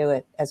willing to do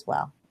it as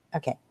well.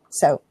 Okay.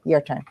 So your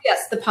turn.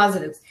 Yes. The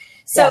positives.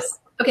 So, yes.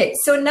 Okay.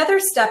 So another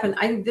step, and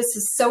I think this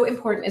is so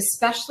important,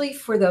 especially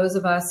for those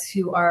of us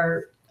who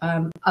are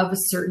of a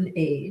certain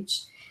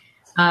age,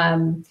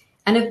 and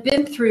have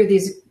been through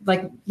these,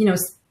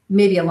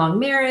 maybe a long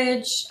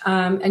marriage,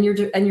 and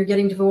you're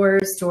getting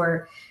divorced,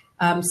 or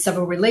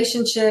several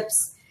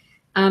relationships.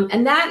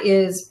 And that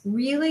is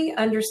really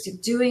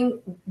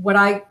doing what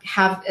I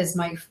have as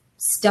my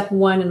step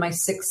 1 in my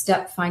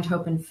 6-step find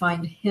hope and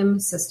find him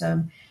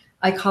system.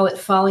 I call it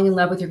falling in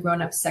love with your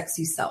grown-up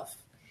sexy self.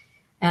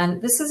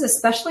 And this is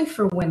especially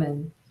for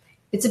women.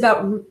 It's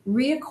about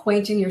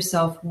reacquainting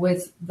yourself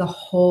with the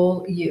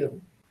whole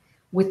you,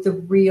 with the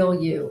real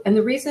you. And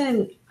the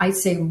reason I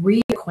say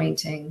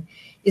reacquainting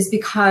is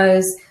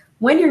because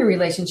when you're in a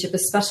relationship,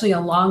 especially a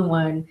long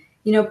one,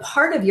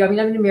 part of you, I've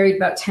been married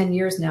about 10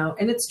 years now,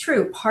 and it's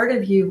true, part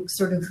of you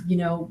sort of,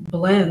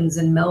 blends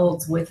and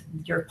melds with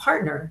your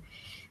partner.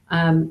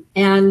 And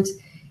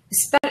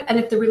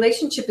if the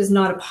relationship is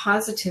not a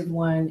positive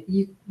one,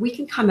 we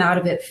can come out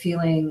of it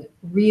feeling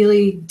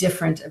really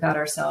different about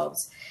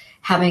ourselves,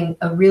 having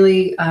a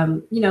really,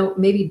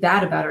 maybe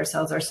bad about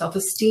ourselves. Our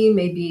self-esteem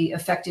may be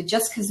affected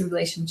just because the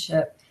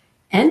relationship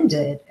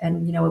ended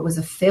and, it was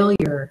a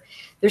failure.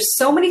 There's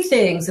so many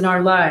things in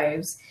our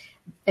lives,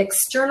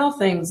 external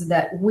things,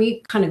 that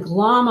we kind of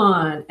glom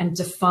on and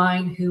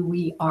define who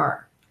we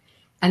are.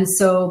 And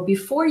so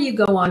before you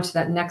go on to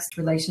that next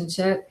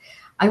relationship,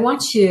 I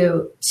want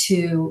you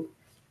to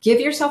give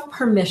yourself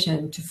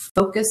permission to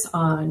focus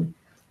on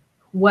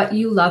what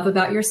you love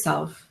about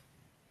yourself,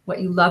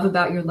 what you love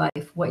about your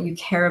life, what you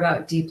care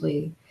about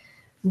deeply.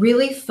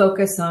 Really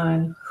focus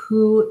on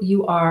who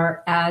you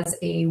are as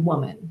a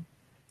woman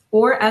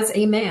or as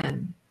a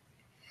man,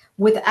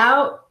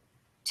 without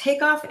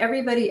take off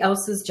everybody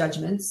else's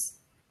judgments,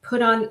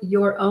 put on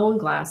your own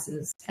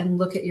glasses and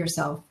look at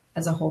yourself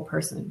as a whole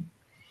person,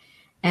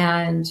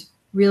 and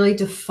really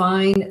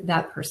define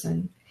that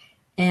person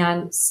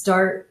and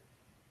start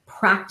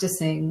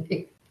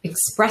practicing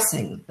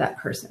expressing that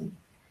person.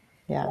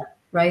 Yeah.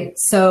 Right.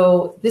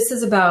 So this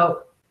is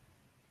about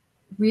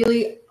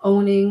really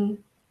owning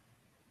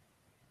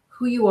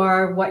who you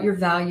are, what your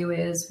value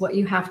is, what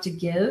you have to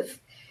give,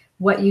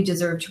 what you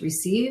deserve to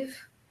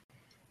receive,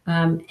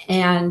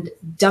 and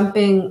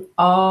dumping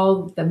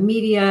all the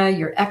media,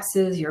 your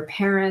exes, your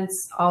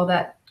parents, all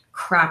that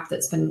crap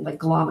that's been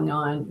glomming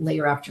on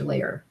layer after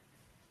layer.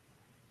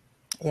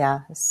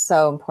 Yeah, it's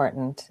so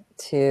important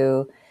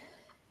to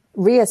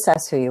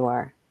reassess who you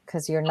are,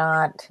 because you're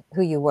not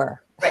who you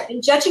were. Right.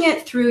 And judging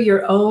it through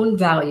your own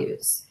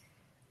values,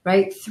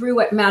 right? Through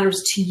what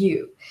matters to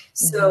you.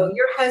 So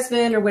your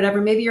husband or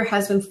whatever, maybe your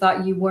husband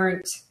thought you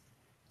weren't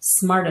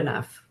smart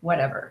enough,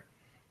 whatever.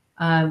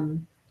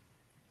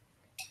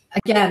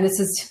 Again, this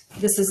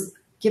is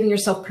giving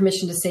yourself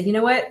permission to say, you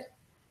know what?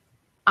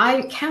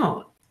 I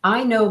count.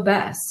 I know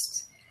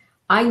best.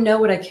 I know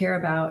what I care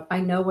about. I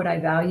know what I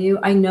value.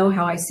 I know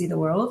how I see the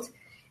world.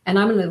 And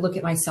I'm going to look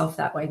at myself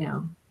that way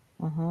now.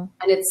 And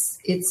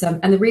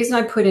and the reason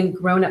I put in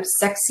grown-up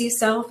sexy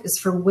self is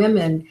for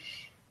women.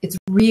 It's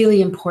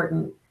really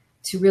important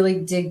to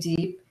really dig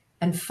deep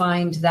and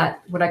find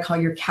that, what I call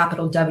your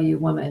capital W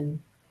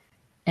woman,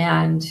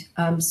 and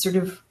sort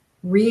of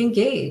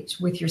re-engage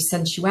with your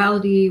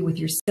sensuality, with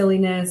your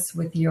silliness,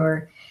 with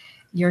your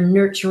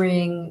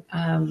nurturing,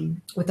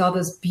 with all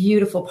those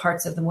beautiful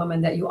parts of the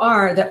woman that you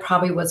are, that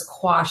probably was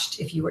quashed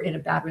if you were in a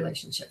bad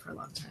relationship for a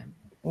long time.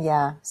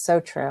 Yeah, so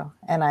true.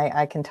 And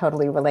I can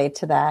totally relate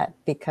to that,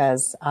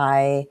 because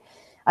I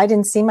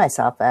didn't see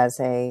myself as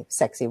a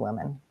sexy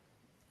woman.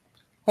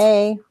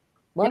 Hey,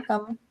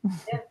 welcome.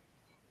 Yeah.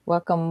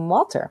 Welcome,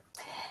 Walter.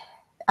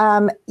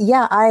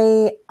 Yeah,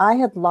 I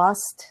had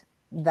lost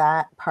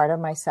that part of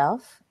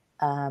myself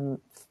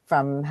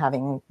from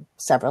having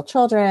several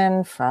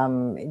children,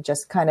 from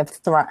just kind of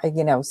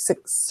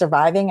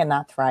surviving and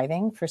not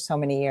thriving for so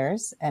many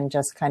years, and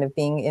just kind of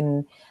being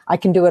in I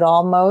can do it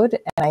all mode.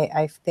 And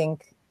I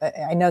think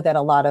I know that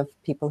a lot of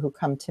people who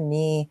come to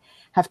me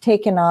have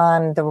taken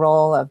on the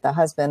role of the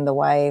husband, the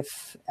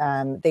wife.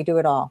 They do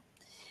it all.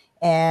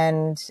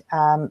 And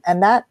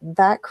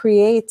that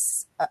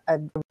creates a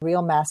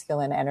real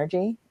masculine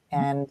energy,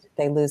 and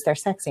they lose their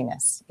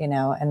sexiness,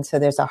 and so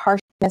there's a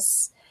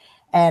harshness.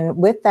 And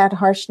with that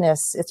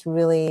harshness, it's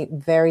really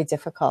very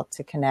difficult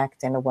to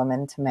connect in a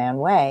woman to man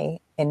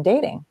way in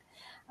dating.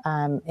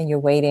 And you're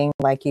waiting,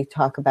 like you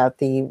talk about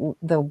the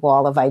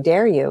wall of I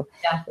dare you.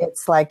 Yeah.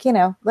 It's like,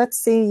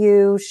 let's see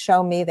you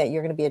show me that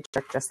you're going to be a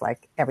jerk just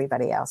like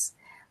everybody else.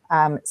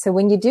 So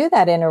when you do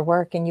that inner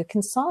work and you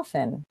can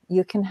soften,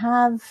 you can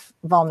have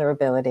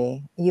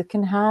vulnerability, you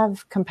can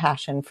have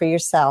compassion for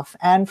yourself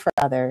and for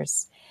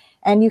others,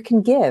 and you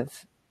can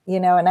give,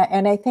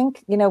 and I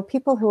think,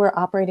 people who are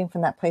operating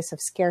from that place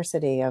of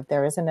scarcity, of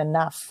there isn't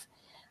enough,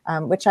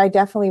 which I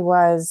definitely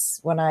was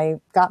when I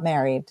got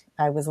married.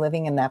 I was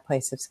living in that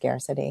place of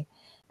scarcity.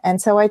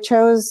 And so I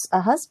chose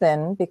a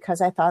husband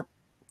because I thought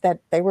that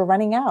they were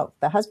running out.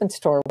 The husband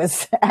store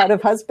was out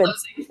of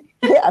husbands.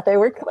 Yeah, they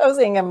were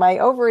closing, and my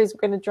ovaries were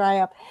going to dry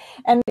up.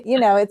 And,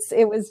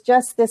 it was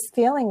just this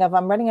feeling of,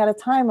 I'm running out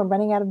of time. I'm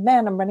running out of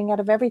men. I'm running out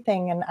of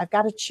everything. And I've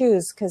got to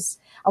choose, because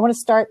I want to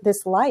start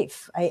this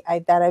life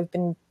that I've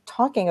been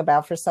talking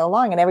about for so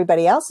long, and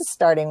everybody else is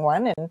starting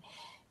one. And,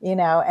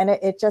 and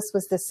it just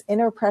was this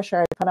inner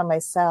pressure I put on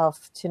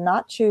myself to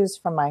not choose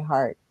from my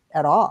heart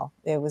at all.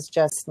 It was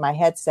just, my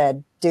head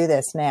said, do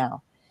this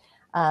now.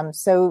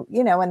 So,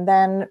 and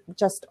then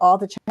just all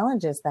the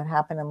challenges that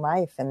happen in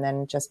life, and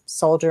then just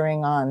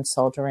soldiering on.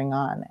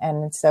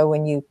 And so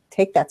when you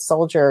take that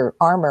soldier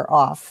armor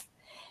off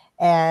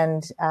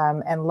and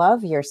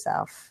love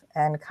yourself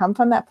and come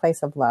from that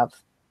place of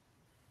love,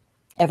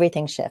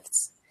 everything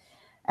shifts.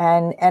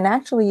 And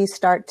actually you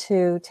start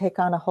to take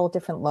on a whole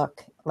different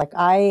look. Like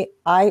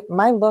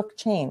my look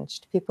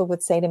changed. People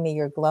would say to me,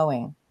 you're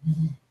glowing.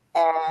 Mm-hmm.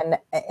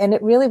 And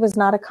it really was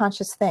not a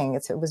conscious thing.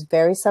 It was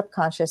very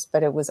subconscious,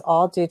 but it was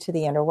all due to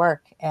the inner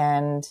work.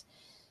 And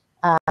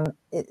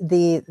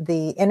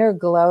the inner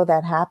glow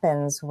that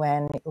happens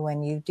when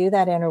you do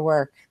that inner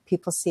work,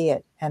 people see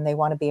it and they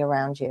want to be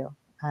around you.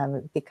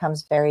 It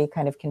becomes very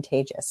kind of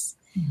contagious.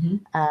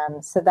 Mm-hmm.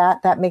 So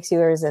that makes you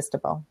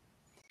irresistible.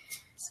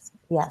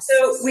 Yes.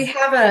 So we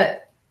have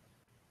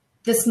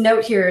this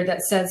note here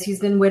that says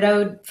he's been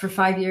widowed for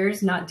 5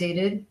 years, not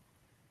dated.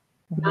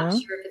 Mm-hmm. Not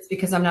sure if it's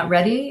because I'm not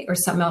ready or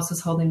something else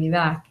is holding me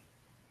back.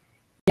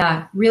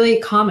 Yeah, really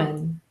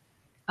common.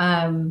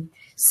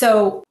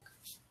 So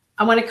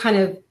I want to kind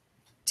of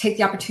take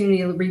the opportunity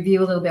to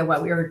review a little bit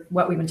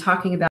what we've been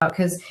talking about,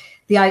 because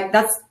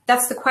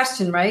that's the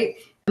question, right?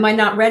 Am I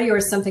not ready, or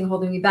is something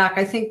holding me back?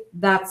 I think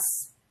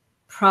that's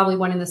probably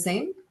one and the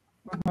same,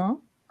 mm-hmm.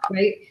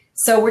 Right?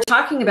 So we're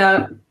talking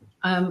about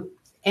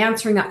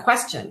answering that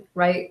question,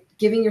 right?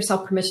 Giving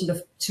yourself permission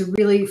to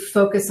really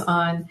focus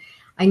on,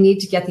 I need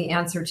to get the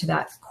answer to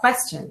that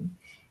question.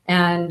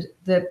 And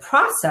the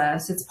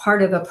process, it's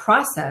part of a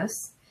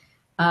process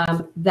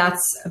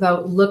that's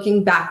about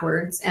looking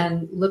backwards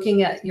and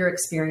looking at your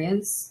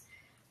experience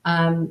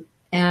and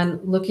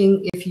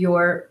looking if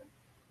you're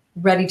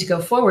ready to go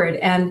forward.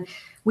 And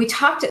what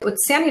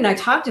Sandy and I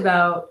talked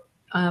about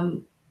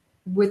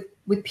with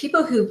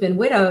people who've been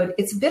widowed,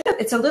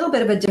 it's a little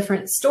bit of a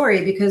different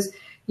story, because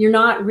you're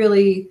not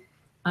really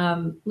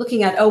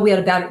looking at,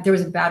 there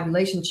was a bad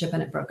relationship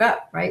and it broke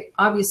up, right?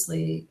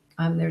 Obviously,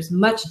 there's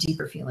much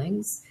deeper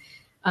feelings.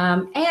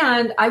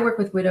 And I work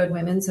with widowed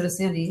women, so does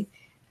Sandy.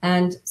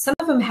 And some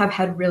of them have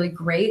had really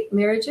great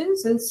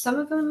marriages, and some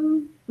of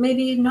them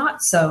maybe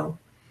not so.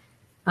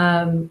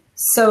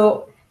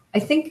 So I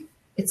think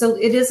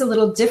it is a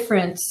little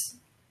different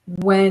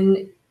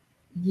when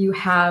you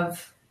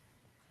have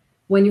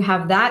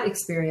that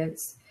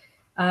experience.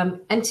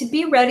 And to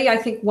be ready, I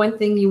think one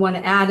thing you want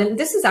to add, and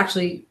this is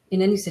actually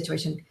in any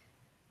situation,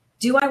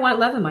 do I want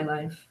love in my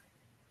life?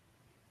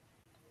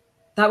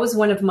 That was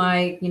one of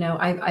my,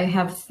 I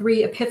have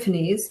 3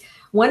 epiphanies.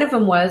 One of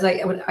them was,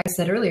 I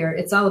said earlier,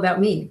 it's all about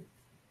me.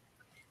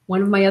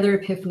 One of my other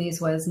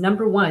epiphanies was,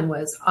 number 1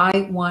 was,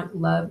 I want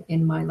love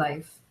in my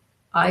life.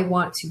 I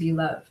want to be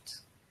loved.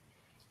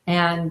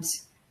 And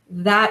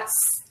that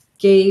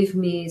gave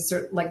me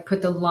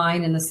put the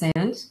line in the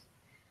sand.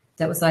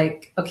 That was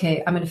like,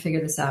 okay, I'm going to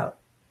figure this out.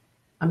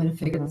 I'm going to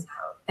figure this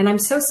out. And I'm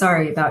so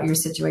sorry about your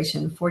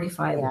situation.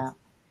 45. Yeah.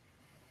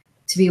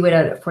 To be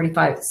widowed at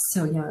 45 is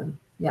so young.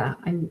 Yeah.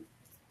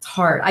 It's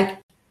hard.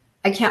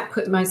 I can't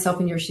put myself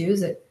in your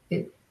shoes. It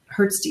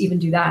hurts to even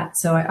do that.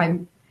 So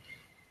I'm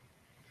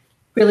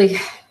really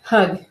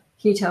hug.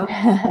 Can you tell?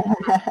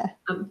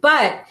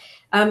 But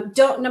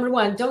number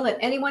one, don't let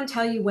anyone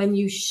tell you when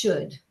you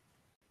should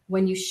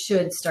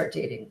start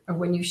dating or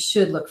when you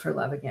should look for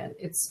love again.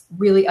 It's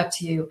really up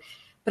to you.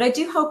 But I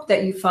do hope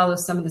that you follow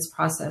some of this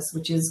process,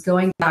 which is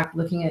going back,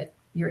 looking at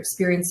your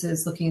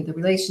experiences, looking at the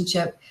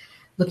relationship,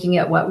 looking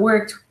at what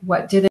worked,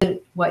 what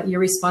didn't, what your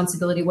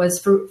responsibility was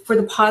for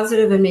the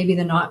positive and maybe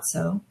the not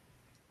so.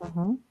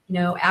 You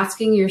know,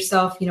 asking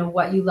yourself, you know,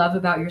 what you love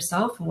about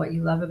yourself and what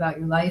you love about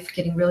your life,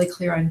 getting really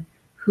clear on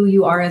who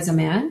you are as a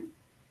man,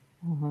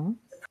 a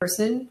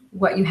person,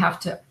 what you have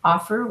to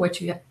offer, what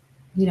you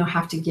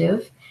have to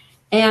give,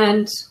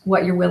 and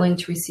what you're willing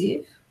to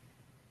receive.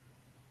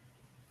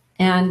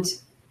 And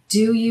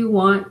do you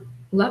want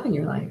love in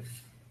your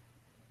life?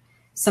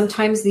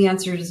 Sometimes the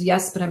answer is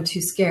yes, but I'm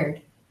too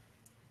scared.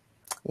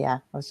 Yeah,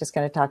 I was just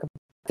going to talk about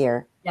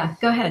fear. Yeah,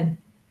 go ahead.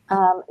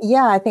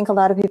 Yeah, I think a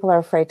lot of people are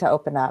afraid to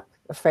open up,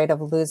 afraid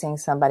of losing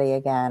somebody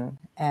again.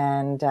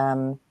 And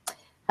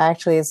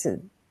actually, it's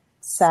a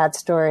sad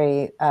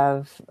story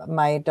of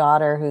my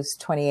daughter, who's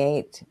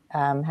 28,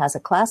 has a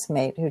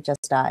classmate who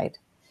just died.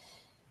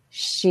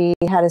 She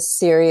had a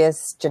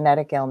serious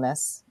genetic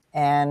illness,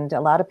 and a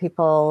lot of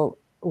people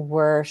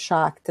were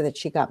shocked that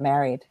she got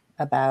married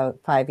about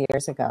 5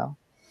 years ago.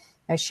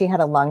 And she had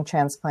a lung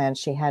transplant.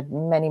 She had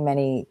many,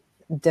 many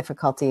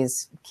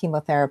difficulties,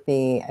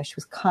 chemotherapy. She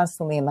was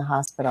constantly in the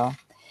hospital.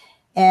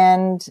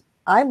 And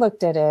I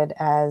looked at it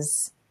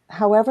as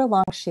however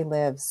long she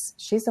lives,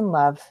 she's in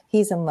love,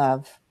 he's in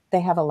love,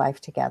 they have a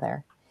life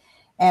together.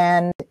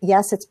 And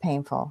yes, it's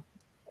painful,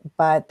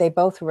 but they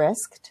both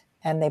risked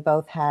and they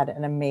both had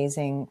an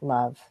amazing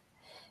love.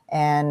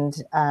 And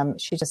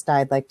she just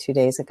died like 2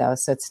 days ago,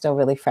 so it's still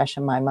really fresh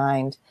in my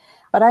mind.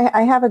 But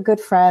I have a good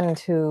friend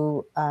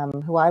who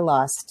I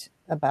lost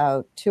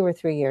about 2 or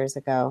 3 years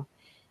ago.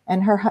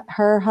 And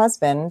her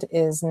husband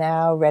is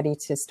now ready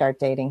to start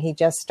dating. He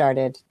just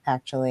started,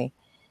 actually.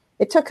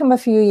 It took him a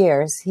few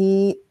years.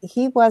 He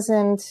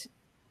wasn't,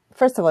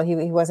 first of all, he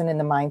wasn't in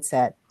the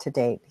mindset to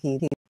date.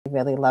 He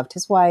really loved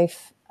his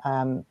wife.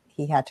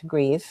 He had to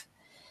grieve.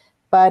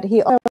 But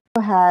he also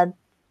had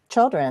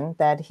children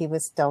that he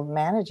was still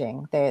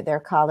managing. They're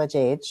college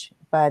age,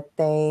 but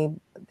there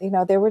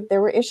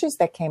were issues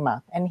that came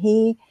up. And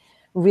he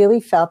really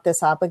felt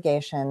this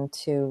obligation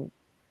to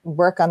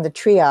work on the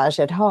triage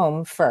at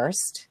home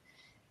first,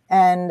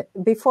 and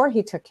before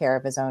he took care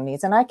of his own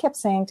needs. And I kept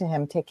saying to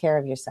him, take care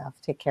of yourself,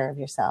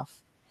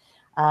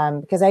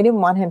 because I didn't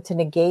want him to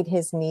negate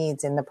his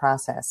needs in the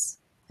process.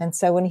 And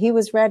so when he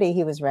was ready,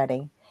 he was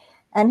ready.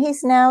 And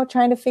he's now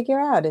trying to figure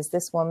out, is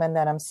this woman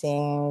that I'm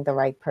seeing the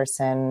right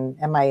person?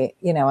 Am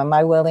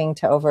I willing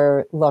to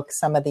overlook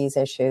some of these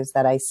issues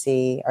that I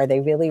see? Are they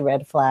really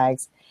red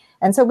flags?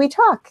 And so we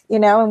talk,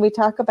 and we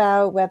talk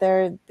about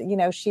whether,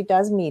 she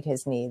does meet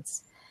his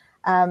needs.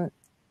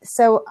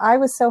 So I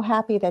was so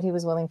happy that he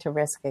was willing to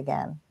risk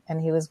again,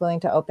 and he was willing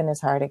to open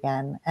his heart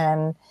again.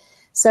 And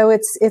so I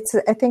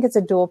think it's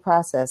a dual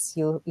process.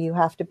 You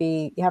have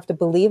to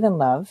believe in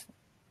love,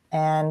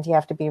 and you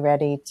have to be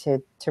ready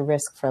to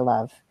risk for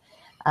love.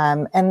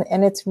 And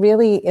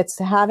it's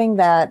having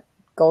that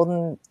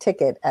golden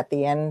ticket at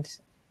the end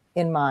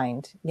in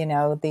mind,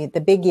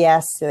 the big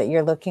yes that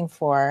you're looking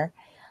for,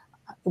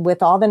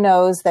 with all the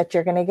no's that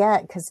you're going to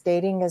get, because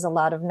dating is a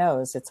lot of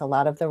no's. It's a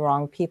lot of the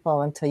wrong people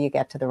until you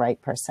get to the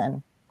right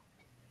person.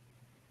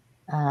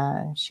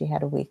 She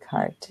had a weak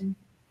heart.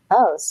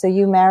 Oh, so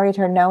you married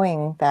her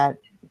knowing that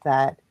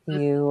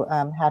you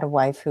had a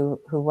wife who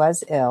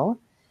was ill,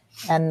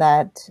 and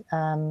that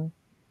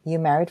you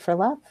married for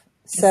love.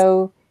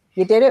 So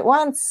you did it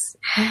once.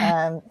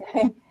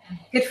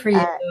 Good for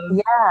you.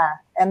 Yeah.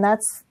 And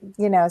that's,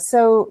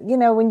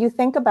 when you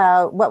think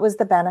about what was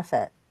the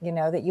benefit,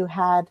 that you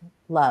had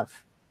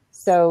love.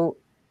 So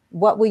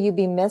what will you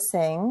be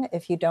missing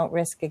if you don't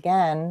risk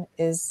again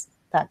is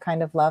that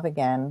kind of love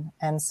again.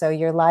 And so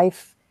your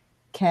life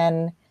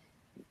can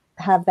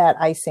have that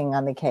icing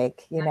on the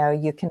cake.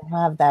 You can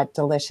have that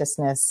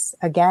deliciousness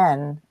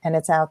again, and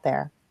it's out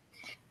there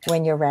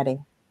when you're ready.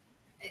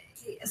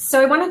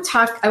 So I want to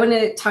talk a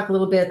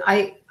little bit.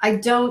 I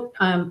don't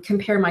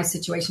compare my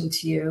situation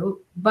to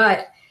you,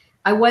 but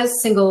I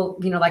was single,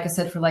 like I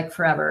said, for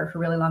forever, for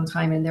a really long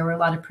time. And there were a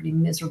lot of pretty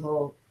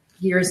miserable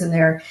years in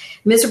there.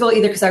 Miserable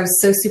either because I was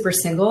so super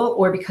single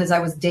or because I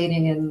was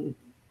dating and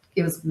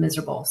it was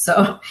miserable.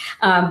 So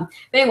but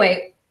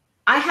anyway,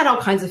 I had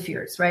all kinds of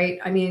fears, right?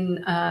 I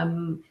mean,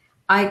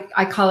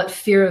 I call it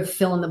fear of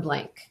fill in the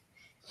blank.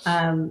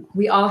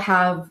 We all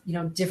have,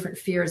 different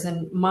fears.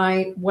 And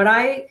what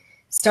I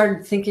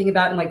started thinking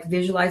about and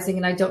visualizing,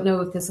 and I don't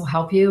know if this will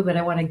help you, but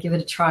I want to give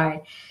it a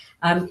try,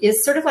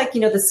 is sort of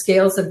the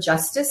scales of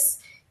justice,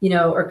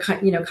 kind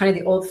of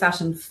the old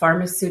fashioned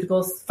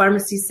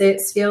pharmacy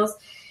scales.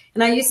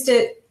 And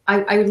I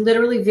I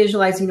literally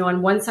visualized, you know,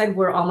 on one side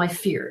were all my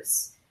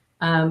fears,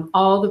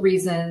 all the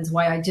reasons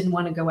why I didn't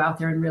want to go out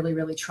there and really,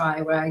 really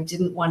try, why I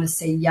didn't want to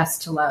say yes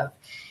to love.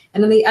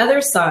 And then the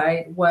other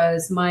side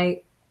was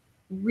my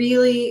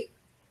really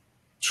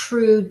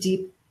true,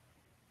 deep,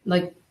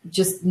 like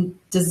just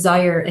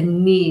desire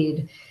and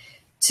need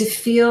to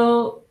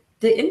feel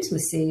the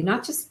intimacy,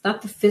 not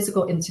the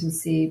physical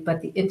intimacy,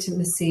 but the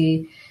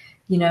intimacy,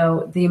 you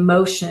know, the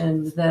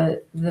emotion,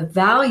 the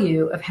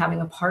value of having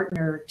a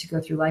partner to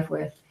go through life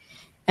with.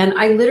 And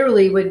I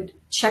literally would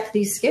check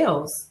these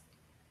scales,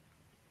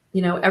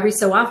 you know, every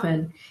so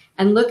often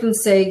and look and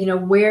say, you know,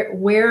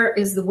 where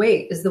is the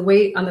weight? Is the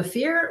weight on the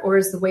fear, or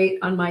is the weight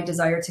on my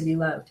desire to be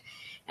loved?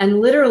 And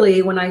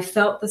literally when I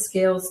felt the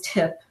scales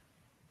tip,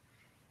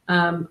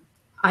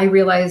 I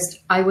realized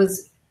I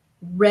was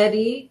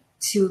ready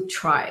to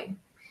try.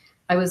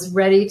 I was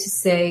ready to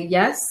say,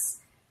 yes,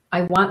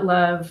 I want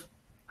love.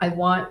 I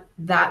want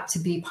that to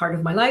be part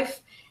of my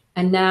life.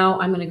 And now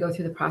I'm going to go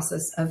through the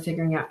process of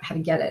figuring out how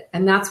to get it.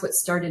 And that's what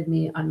started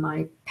me on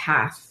my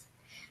path.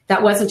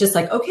 That wasn't just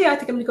like, okay, I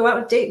think I'm going to go out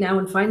and date now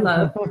and find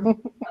love.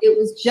 It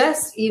was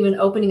just even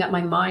opening up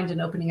my mind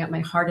and opening up my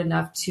heart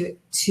enough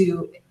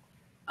to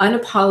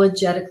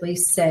unapologetically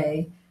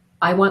say,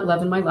 I want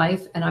love in my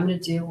life, and I'm going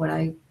to do what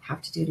I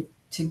have to do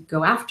to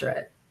go after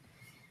it.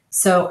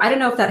 So I don't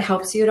know if that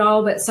helps you at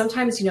all, but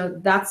sometimes, you know,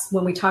 that's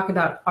when we talk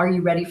about, are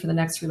you ready for the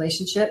next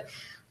relationship?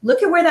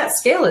 Look at where that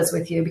scale is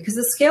with you, because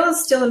the scale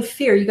is still in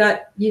fear. You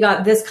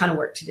got this kind of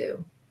work to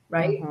do,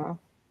 right? Mm-hmm.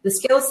 The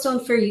scale is still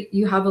in fear.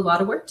 You have a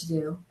lot of work to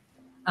do.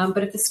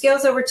 But if the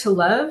scale's over to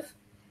love,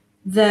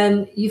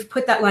 then you've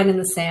put that line in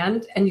the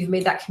sand and you've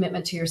made that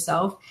commitment to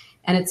yourself.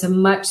 And it's a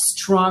much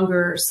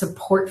stronger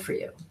support for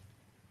you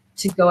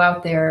to go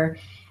out there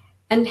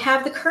and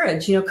have the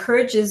courage. You know,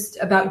 courage is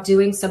about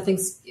doing something,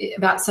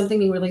 about something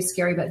being really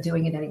scary, but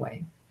doing it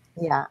anyway.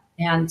 Yeah.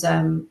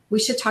 And we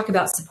should talk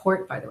about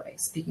support, by the way,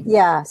 speaking.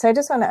 Yeah. So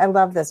I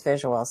love this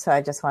visual. So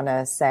I just want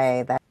to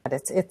say that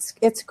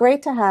it's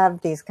great to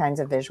have these kinds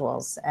of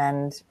visuals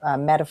and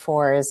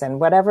metaphors and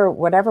whatever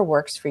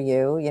works for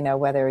you, you know,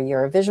 whether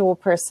you're a visual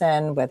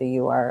person, whether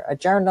you are a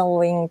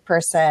journaling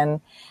person,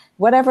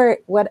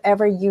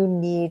 whatever you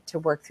need to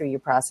work through your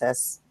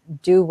process,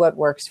 do what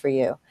works for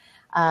you.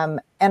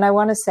 And I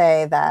want to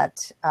say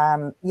that,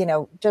 you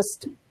know,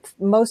 just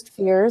most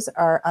fears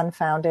are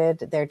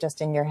unfounded. They're just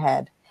in your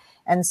head.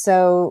 And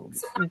so,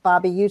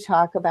 Bobbi, you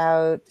talk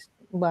about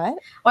what?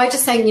 Well, I'm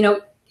just saying, you know,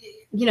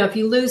 if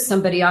you lose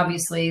somebody,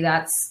 obviously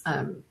that's,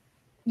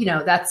 you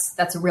know,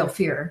 that's a real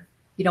fear.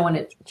 You don't want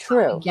it.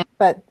 True. Again,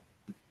 but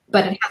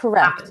it has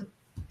correct. to happen.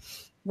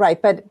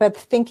 Right. But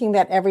thinking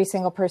that every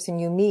single person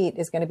you meet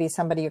is going to be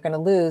somebody you're going to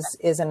lose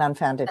is an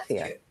unfounded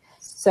fear. True.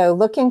 So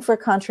looking for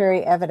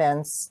contrary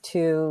evidence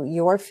to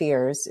your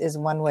fears is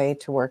one way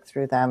to work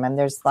through them. And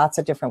there's lots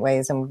of different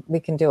ways, and we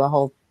can do a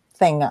whole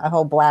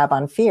blab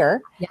on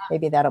fear. Yeah.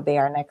 Maybe that'll be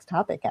our next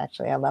topic,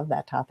 actually. I love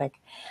that topic.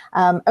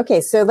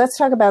 Okay, so let's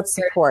talk about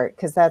support,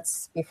 because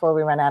that's before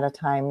we run out of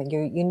time.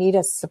 You need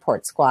a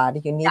support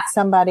squad. You need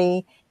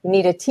somebody, you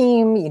need a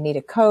team, you need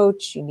a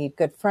coach, you need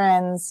good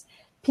friends,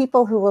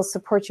 people who will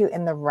support you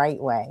in the right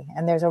way.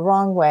 And there's a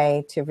wrong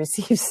way to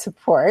receive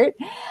support.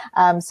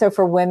 So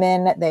for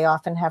women, they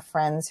often have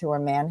friends who are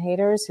man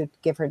haters, who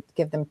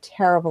give them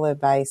terrible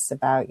advice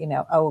about, you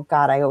know, oh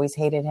God, I always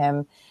hated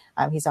him.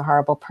 He's a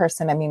horrible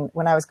person. I mean,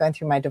 when I was going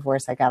through my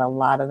divorce, I got a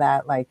lot of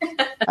that. Like,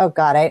 oh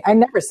God, I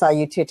never saw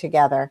you two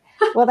together.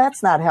 Well,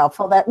 that's not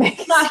helpful. That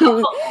makes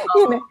you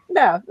know,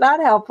 no, not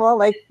helpful.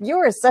 Like, you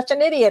were such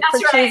an idiot for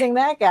choosing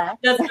that guy.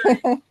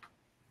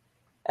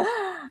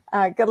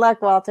 Right. Good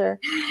luck, Walter.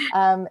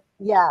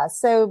 Yeah.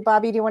 So,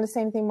 Bobbi, do you want to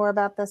say anything more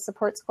about the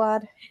support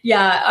squad?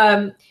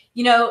 Yeah.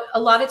 You know, a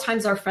lot of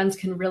times our friends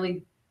can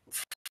really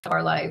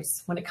our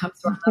lives when it comes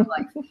to our love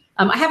life.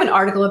 I have an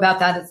article about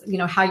that. It's, you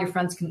know, how your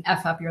friends can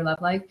F up your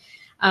love life.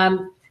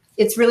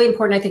 It's really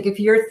important. I think if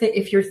you're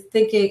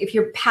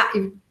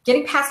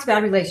getting past a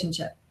bad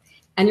relationship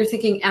and you're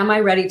thinking, am I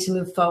ready to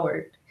move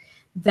forward?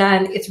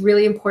 Then it's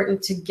really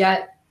important to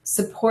get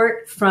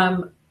support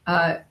from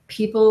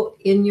people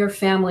in your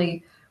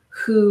family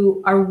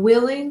who are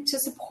willing to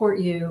support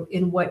you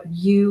in what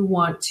you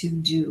want to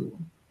do.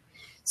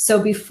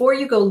 So before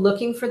you go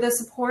looking for the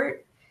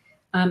support,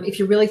 if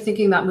you're really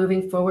thinking about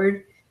moving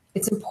forward,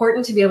 it's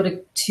important to be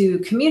able to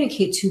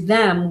communicate to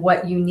them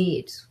what you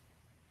need.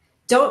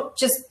 Don't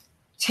just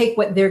take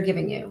what they're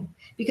giving you,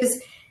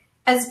 because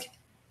as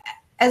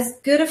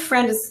good a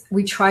friend as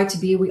we try to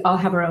be, we all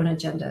have our own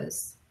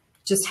agendas,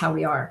 just how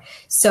we are.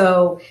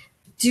 So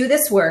do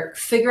this work,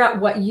 figure out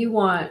what you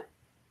want,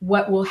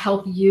 what will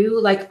help you.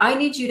 Like, I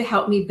need you to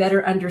help me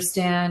better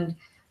understand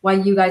why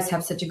you guys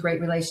have such a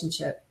great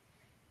relationship.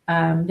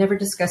 Never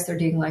discuss their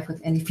dating life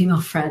with any female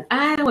friend.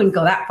 I wouldn't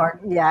go that far.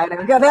 Yeah, I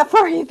don't go that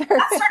far either.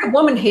 That's sort of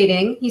woman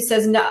hating. He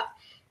says, no.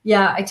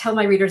 Yeah, I tell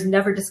my readers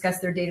never discuss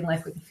their dating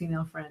life with a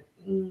female friend.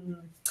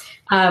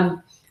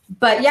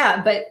 But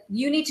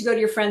you need to go to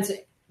your friends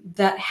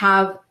that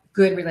have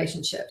good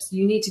relationships.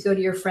 You need to go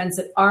to your friends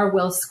that are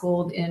well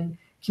schooled in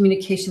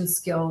communication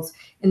skills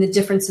and the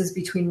differences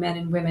between men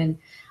and women,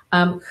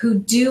 who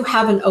do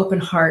have an open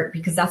heart,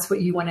 because that's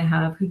what you want to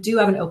have, who do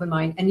have an open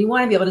mind. And you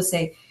want to be able to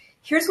say,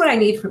 here's what I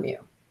need from you.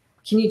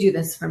 Can you do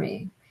this for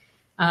me?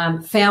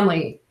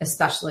 Family,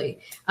 especially.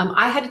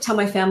 I had to tell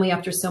my family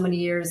after so many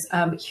years,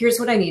 here's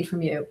what I need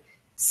from you.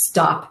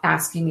 Stop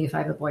asking me if I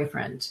have a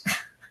boyfriend,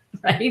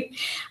 right?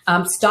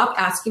 Stop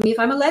asking me if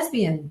I'm a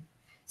lesbian.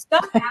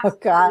 Stop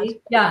asking me.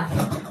 Yeah.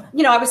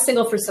 I was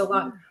single for so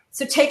long.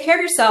 So take care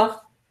of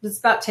yourself. It's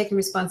about taking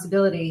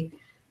responsibility.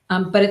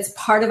 But it's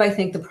part of, I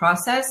think, the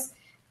process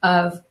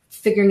of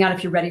figuring out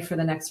if you're ready for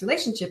the next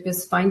relationship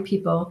is find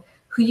people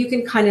who you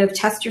can kind of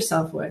test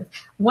yourself with.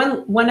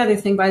 One other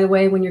thing, by the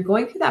way, when you're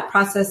going through that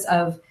process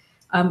of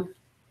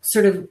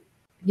sort of,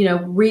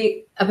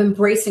 of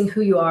embracing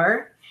who you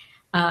are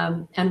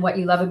and what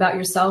you love about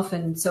yourself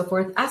and so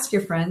forth, ask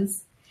your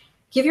friends.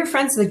 Give your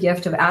friends the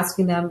gift of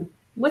asking them,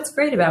 what's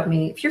great about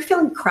me? If you're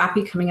feeling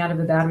crappy coming out of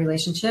a bad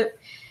relationship,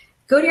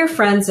 go to your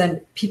friends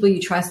and people you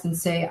trust and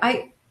say,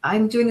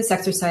 I'm doing this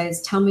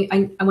exercise. Tell me,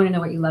 I want to know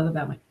what you love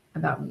about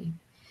me.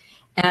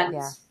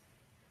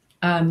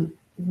 And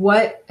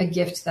what a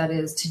gift that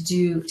is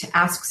to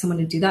ask someone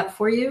to do that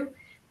for you.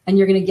 And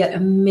you're going to get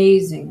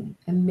amazing,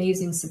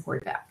 amazing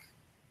support back.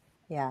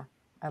 Yeah,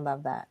 I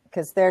love that,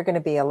 because they're going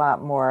to be a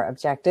lot more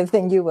objective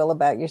than you will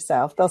about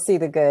yourself. They'll see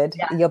the good.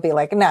 Yeah. You'll be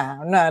like,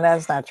 no,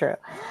 that's not true.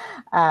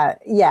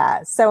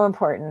 So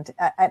important.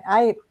 And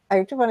I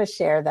just want to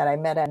share that I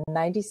met a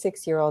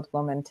 96-year-old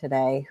woman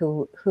today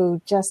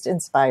who just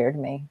inspired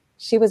me.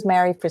 She was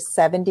married for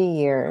 70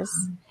 years.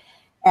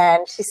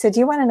 And she said, do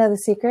you want to know the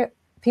secret?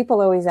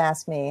 People always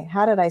ask me,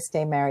 how did I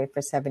stay married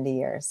for 70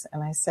 years?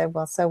 And I said,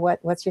 well, so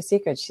what's your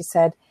secret? She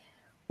said,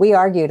 we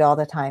argued all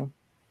the time.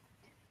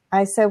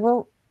 I said,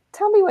 well,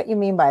 tell me what you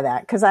mean by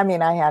that. Because I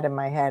had in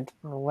my head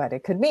what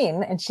it could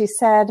mean. And she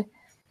said,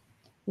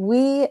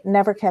 we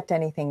never kept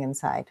anything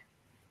inside.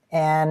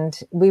 And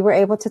we were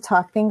able to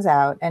talk things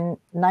out. And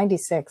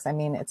 96,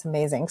 it's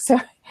amazing. So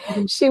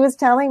she was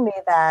telling me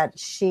that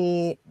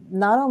she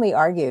not only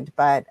argued,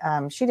 but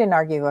she didn't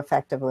argue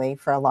effectively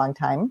for a long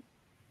time.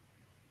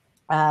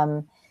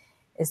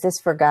 Is this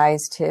for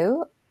guys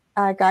too?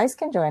 Guys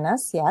can join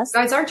us. Yes.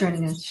 Guys are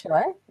joining us.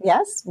 Sure.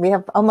 Yes. We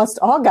have almost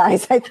all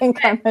guys, I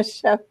think, on the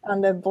show,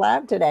 on the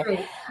blab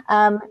today.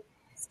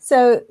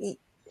 So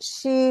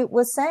she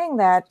was saying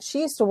that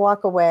she used to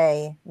walk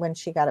away when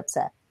she got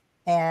upset.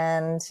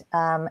 And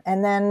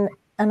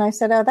I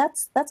said, oh,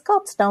 that's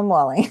called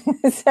stonewalling.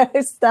 So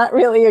it's not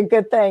really a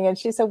good thing. And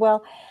she said,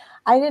 well,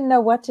 I didn't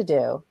know what to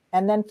do.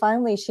 And then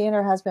finally she and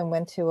her husband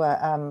went to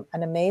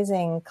an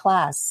amazing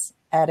class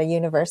at a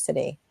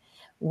university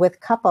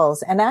with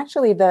couples. And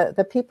actually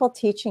the people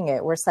teaching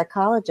it were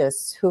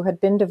psychologists who had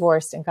been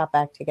divorced and got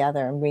back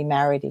together and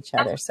remarried each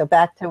other. So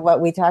back to what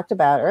we talked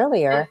about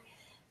earlier,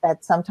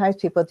 that sometimes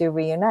people do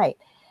reunite.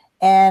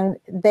 And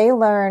they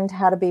learned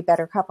how to be a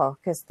better couple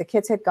because the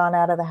kids had gone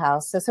out of the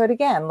house. So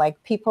again,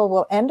 like people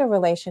will end a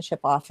relationship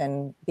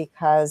often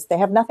because they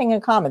have nothing in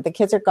common. The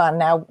kids are gone.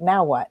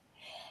 Now what?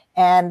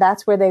 And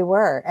that's where they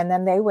were. And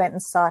then they went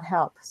and sought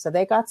help. So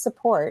they got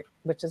support,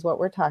 which is what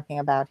we're talking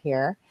about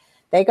here.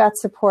 They got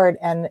support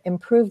and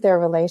improved their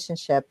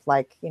relationship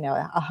like,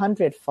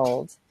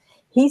 100-fold.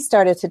 He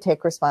started to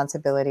take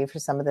responsibility for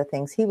some of the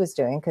things he was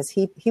doing because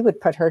he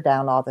would put her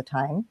down all the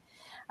time.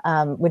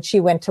 When she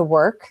went to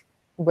work,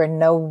 where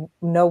no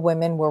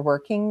women were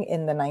working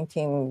in the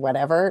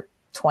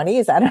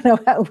 20s. I don't know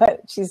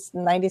what she's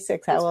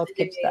 96. How old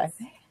could she die?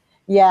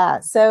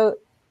 Yeah. So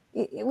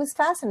it was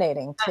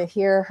fascinating to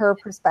hear her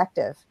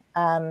perspective.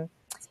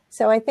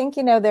 So I think,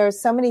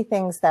 there's so many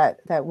things that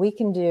we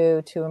can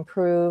do to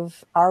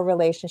improve our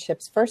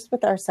relationships, first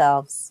with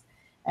ourselves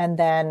and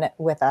then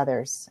with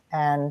others.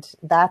 And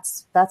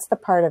that's the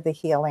part of the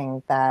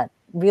healing that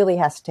really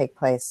has to take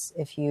place.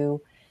 If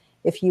you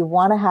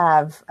want to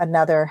have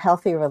another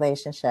healthy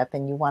relationship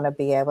and you want to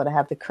be able to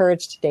have the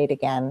courage to date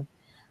again,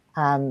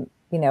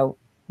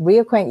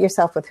 reacquaint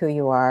yourself with who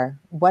you are,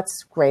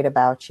 what's great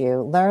about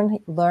you,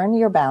 learn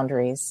your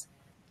boundaries,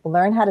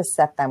 learn how to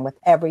set them with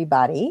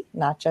everybody,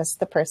 not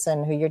just the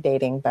person who you're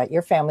dating, but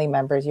your family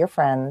members, your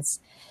friends.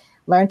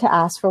 Learn to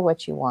ask for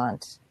what you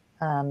want.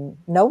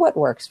 Know what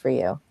works for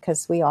you,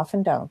 because we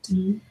often don't.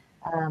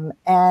 Mm-hmm.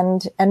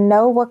 And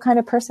know what kind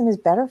of person is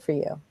better for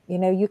you.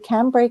 You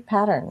can break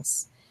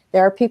patterns.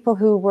 There are people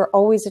who were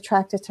always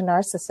attracted to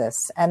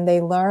narcissists and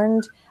they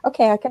learned,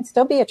 okay, I can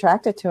still be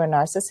attracted to a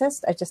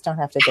narcissist. I just don't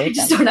have to date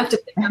them. Just don't have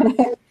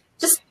to.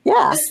 Just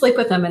sleep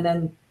with them and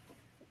then.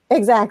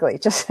 Exactly.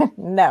 Just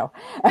no.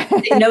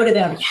 Say no to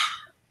them.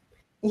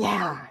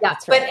 Yeah.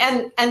 That's right.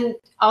 But, and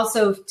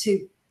also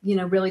to,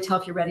 really tell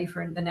if you're ready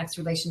for the next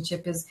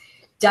relationship is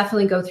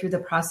definitely go through the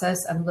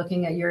process of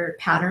looking at your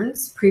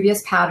patterns,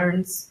 previous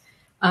patterns,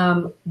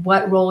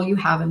 what role you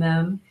have in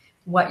them,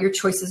 what your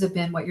choices have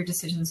been, what your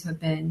decisions have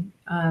been.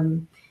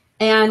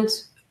 And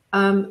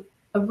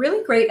a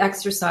really great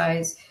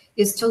exercise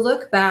is to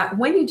look back.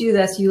 When you do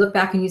this, you look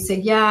back and you say,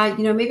 yeah,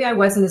 maybe I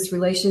was in this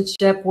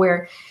relationship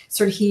where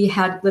sort of he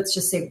had, let's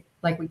just say,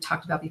 like we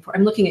talked about before.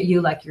 I'm looking at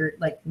you like you're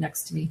like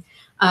next to me.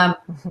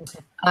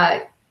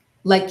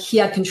 Like he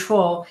had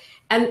control.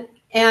 And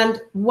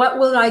what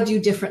will I do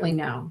differently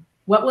now?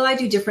 What will I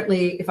do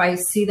differently if I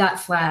see that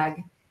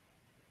flag?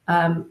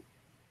 And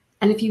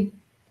if you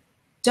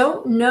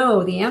don't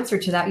know the answer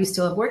to that, you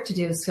still have work to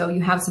do. So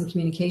you have some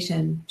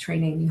communication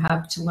training. You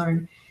have to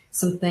learn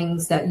some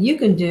things that you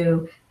can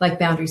do, like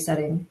boundary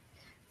setting.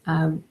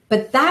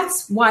 But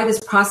that's why this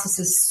process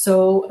is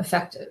so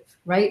effective,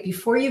 right?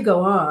 Before you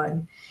go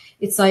on,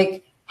 it's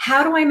like,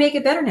 how do I make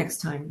it better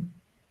next time,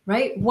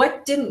 right?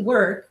 What didn't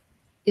work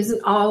is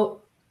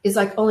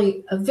like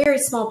only a very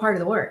small part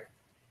of the work.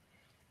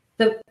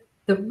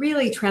 The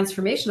really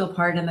transformational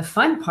part and the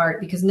fun part,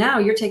 because now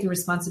you're taking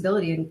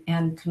responsibility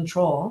and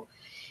control,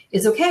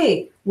 is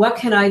okay, what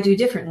can I do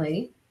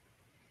differently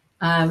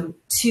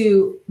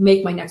to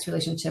make my next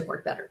relationship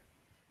work better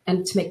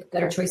and to make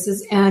better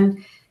choices?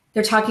 And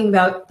they're talking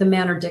about the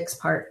man or dicks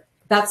part.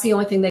 That's the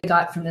only thing they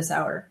got from this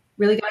hour.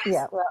 Really, guys?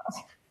 Yeah, well,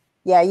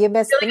 yeah, you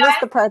missed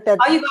the part that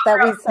we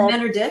said.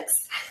 Men or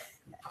dicks?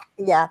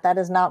 Yeah, that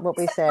is not what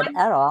we said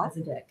at all. As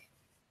a dick.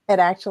 It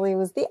actually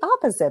was the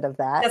opposite of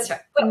that. That's right.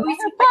 Men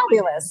are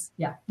fabulous.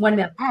 Yeah, one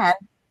man. And,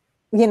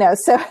 you know,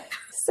 so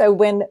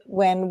when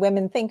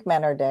women think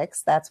men are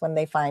dicks, that's when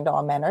they find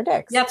all men are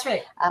dicks. That's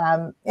right.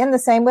 And the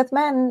same with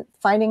men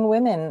finding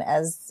women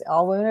as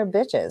all women are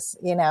bitches,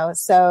 you know.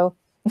 So,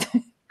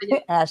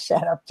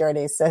 shut up,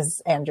 Jordy, says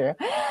Andrew.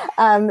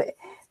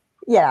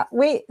 Yeah,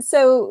 we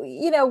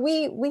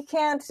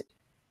can't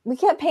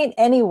paint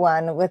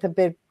anyone with a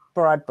big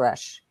broad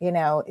brush. You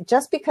know,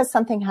 just because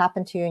something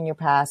happened to you in your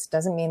past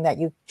doesn't mean that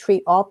you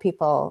treat all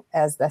people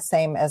as the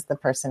same as the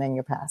person in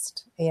your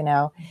past. You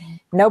know,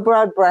 no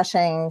broad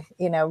brushing.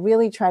 You know,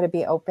 really try to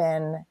be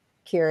open,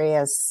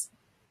 curious,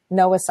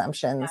 no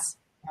assumptions,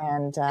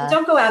 and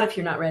don't go out if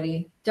you're not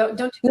ready. Don't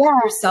do it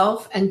to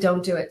yourself, and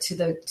don't do it to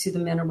the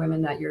men or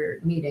women that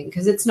you're meeting,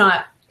 because it's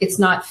not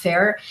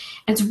fair,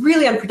 and it's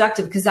really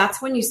unproductive, because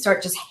that's when you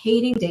start just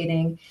hating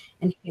dating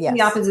and hating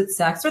the opposite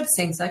sex or the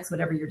same sex,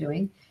 whatever you're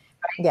doing.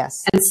 Right?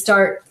 Yes. And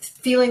start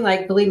feeling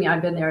like, believe me,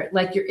 I've been there,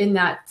 like you're in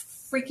that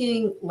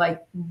freaking like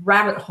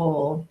rabbit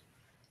hole,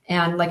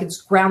 and like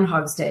it's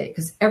Groundhog's Day,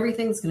 because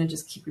everything's going to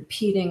just keep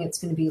repeating. It's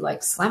going to be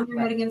like slam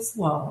your head against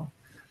the wall.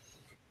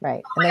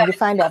 Right. And then you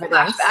find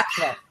evidence.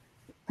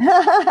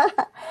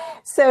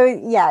 So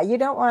yeah, you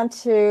don't want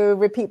to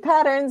repeat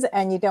patterns,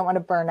 and you don't want to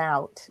burn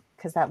out,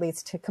 because that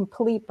leads to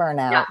complete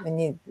burnout. Yeah.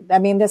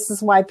 And this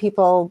is why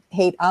people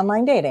hate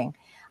online dating.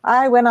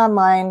 I went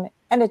online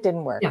and it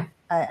didn't work. Yeah.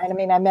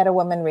 I met a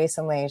woman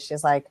recently.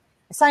 She's like,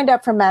 I signed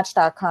up for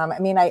Match.com.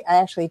 I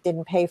actually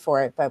didn't pay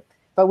for it, but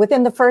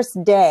within the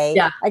first day,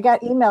 I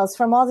got emails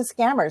from all the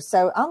scammers.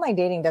 So online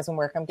dating doesn't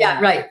work. I'm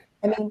getting right.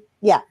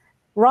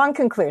 Wrong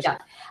conclusion.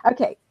 Yeah.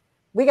 Okay,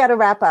 we got to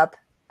wrap up.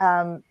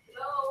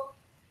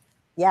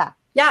 Yeah.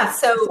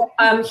 So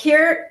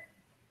here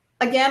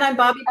again, I'm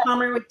Bobbi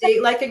Palmer with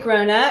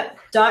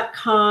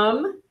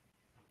DateLikeAGrownup.com.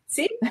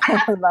 See,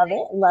 I love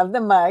it. Love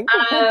the mug.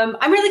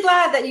 I'm really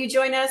glad that you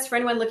join us. For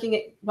anyone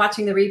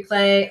watching the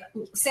replay,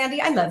 Sandy,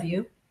 I love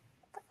you.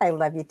 I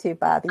love you too,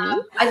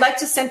 Bobbi. I'd like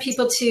to send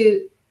people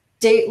to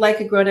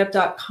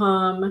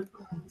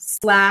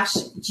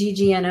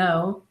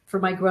DateLikeAGrownup.com/GGNO for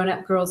my Grown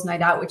Up Girls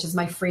Night Out, which is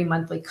my free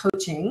monthly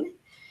coaching.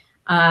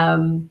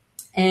 And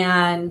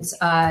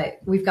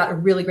we've got a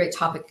really great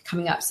topic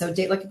coming up. So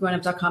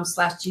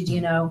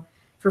DateLikeAGrownup.com/GGNO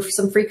for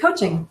some free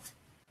coaching.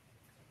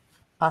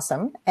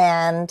 Awesome.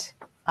 And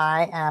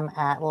I am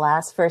at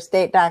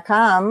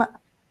lastfirstdate.com.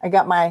 I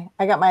got my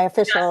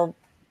official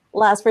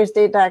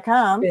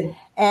lastfirstdate.com. Good.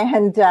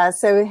 And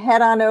so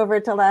head on over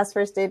to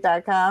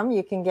lastfirstdate.com.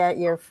 You can get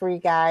your free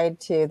guide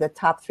to the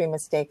top 3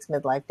 mistakes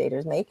midlife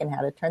daters make and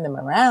how to turn them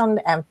around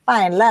and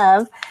find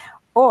love.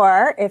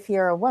 Or if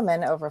you're a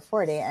woman over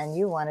 40 and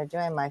you want to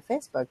join my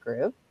Facebook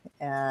group,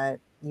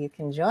 you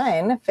can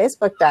join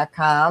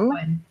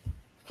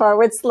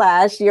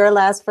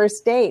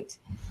facebook.com/yourlastfirstdate.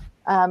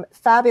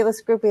 Fabulous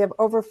group. We have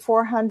over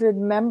 400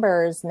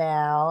 members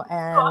now,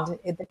 and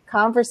the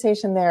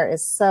conversation there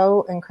is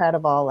so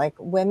incredible. Like,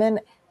 women,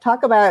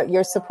 talk about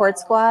your support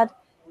squad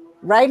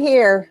right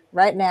here,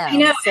 right now.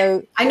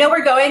 I know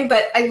we're going,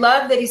 but I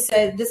love that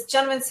this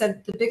gentleman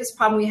said the biggest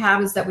problem we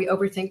have is that we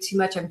overthink too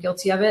much. I'm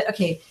guilty of it.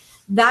 Okay,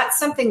 that's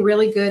something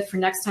really good for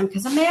next time,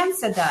 because a man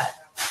said that.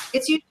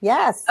 It's you.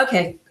 Yes.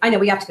 Okay, I know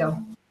we have to go.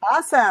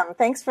 Awesome.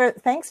 Thanks for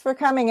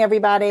coming,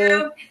 everybody.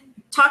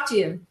 Talk to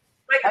you.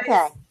 Bye, guys.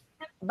 Okay.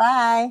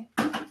 Bye.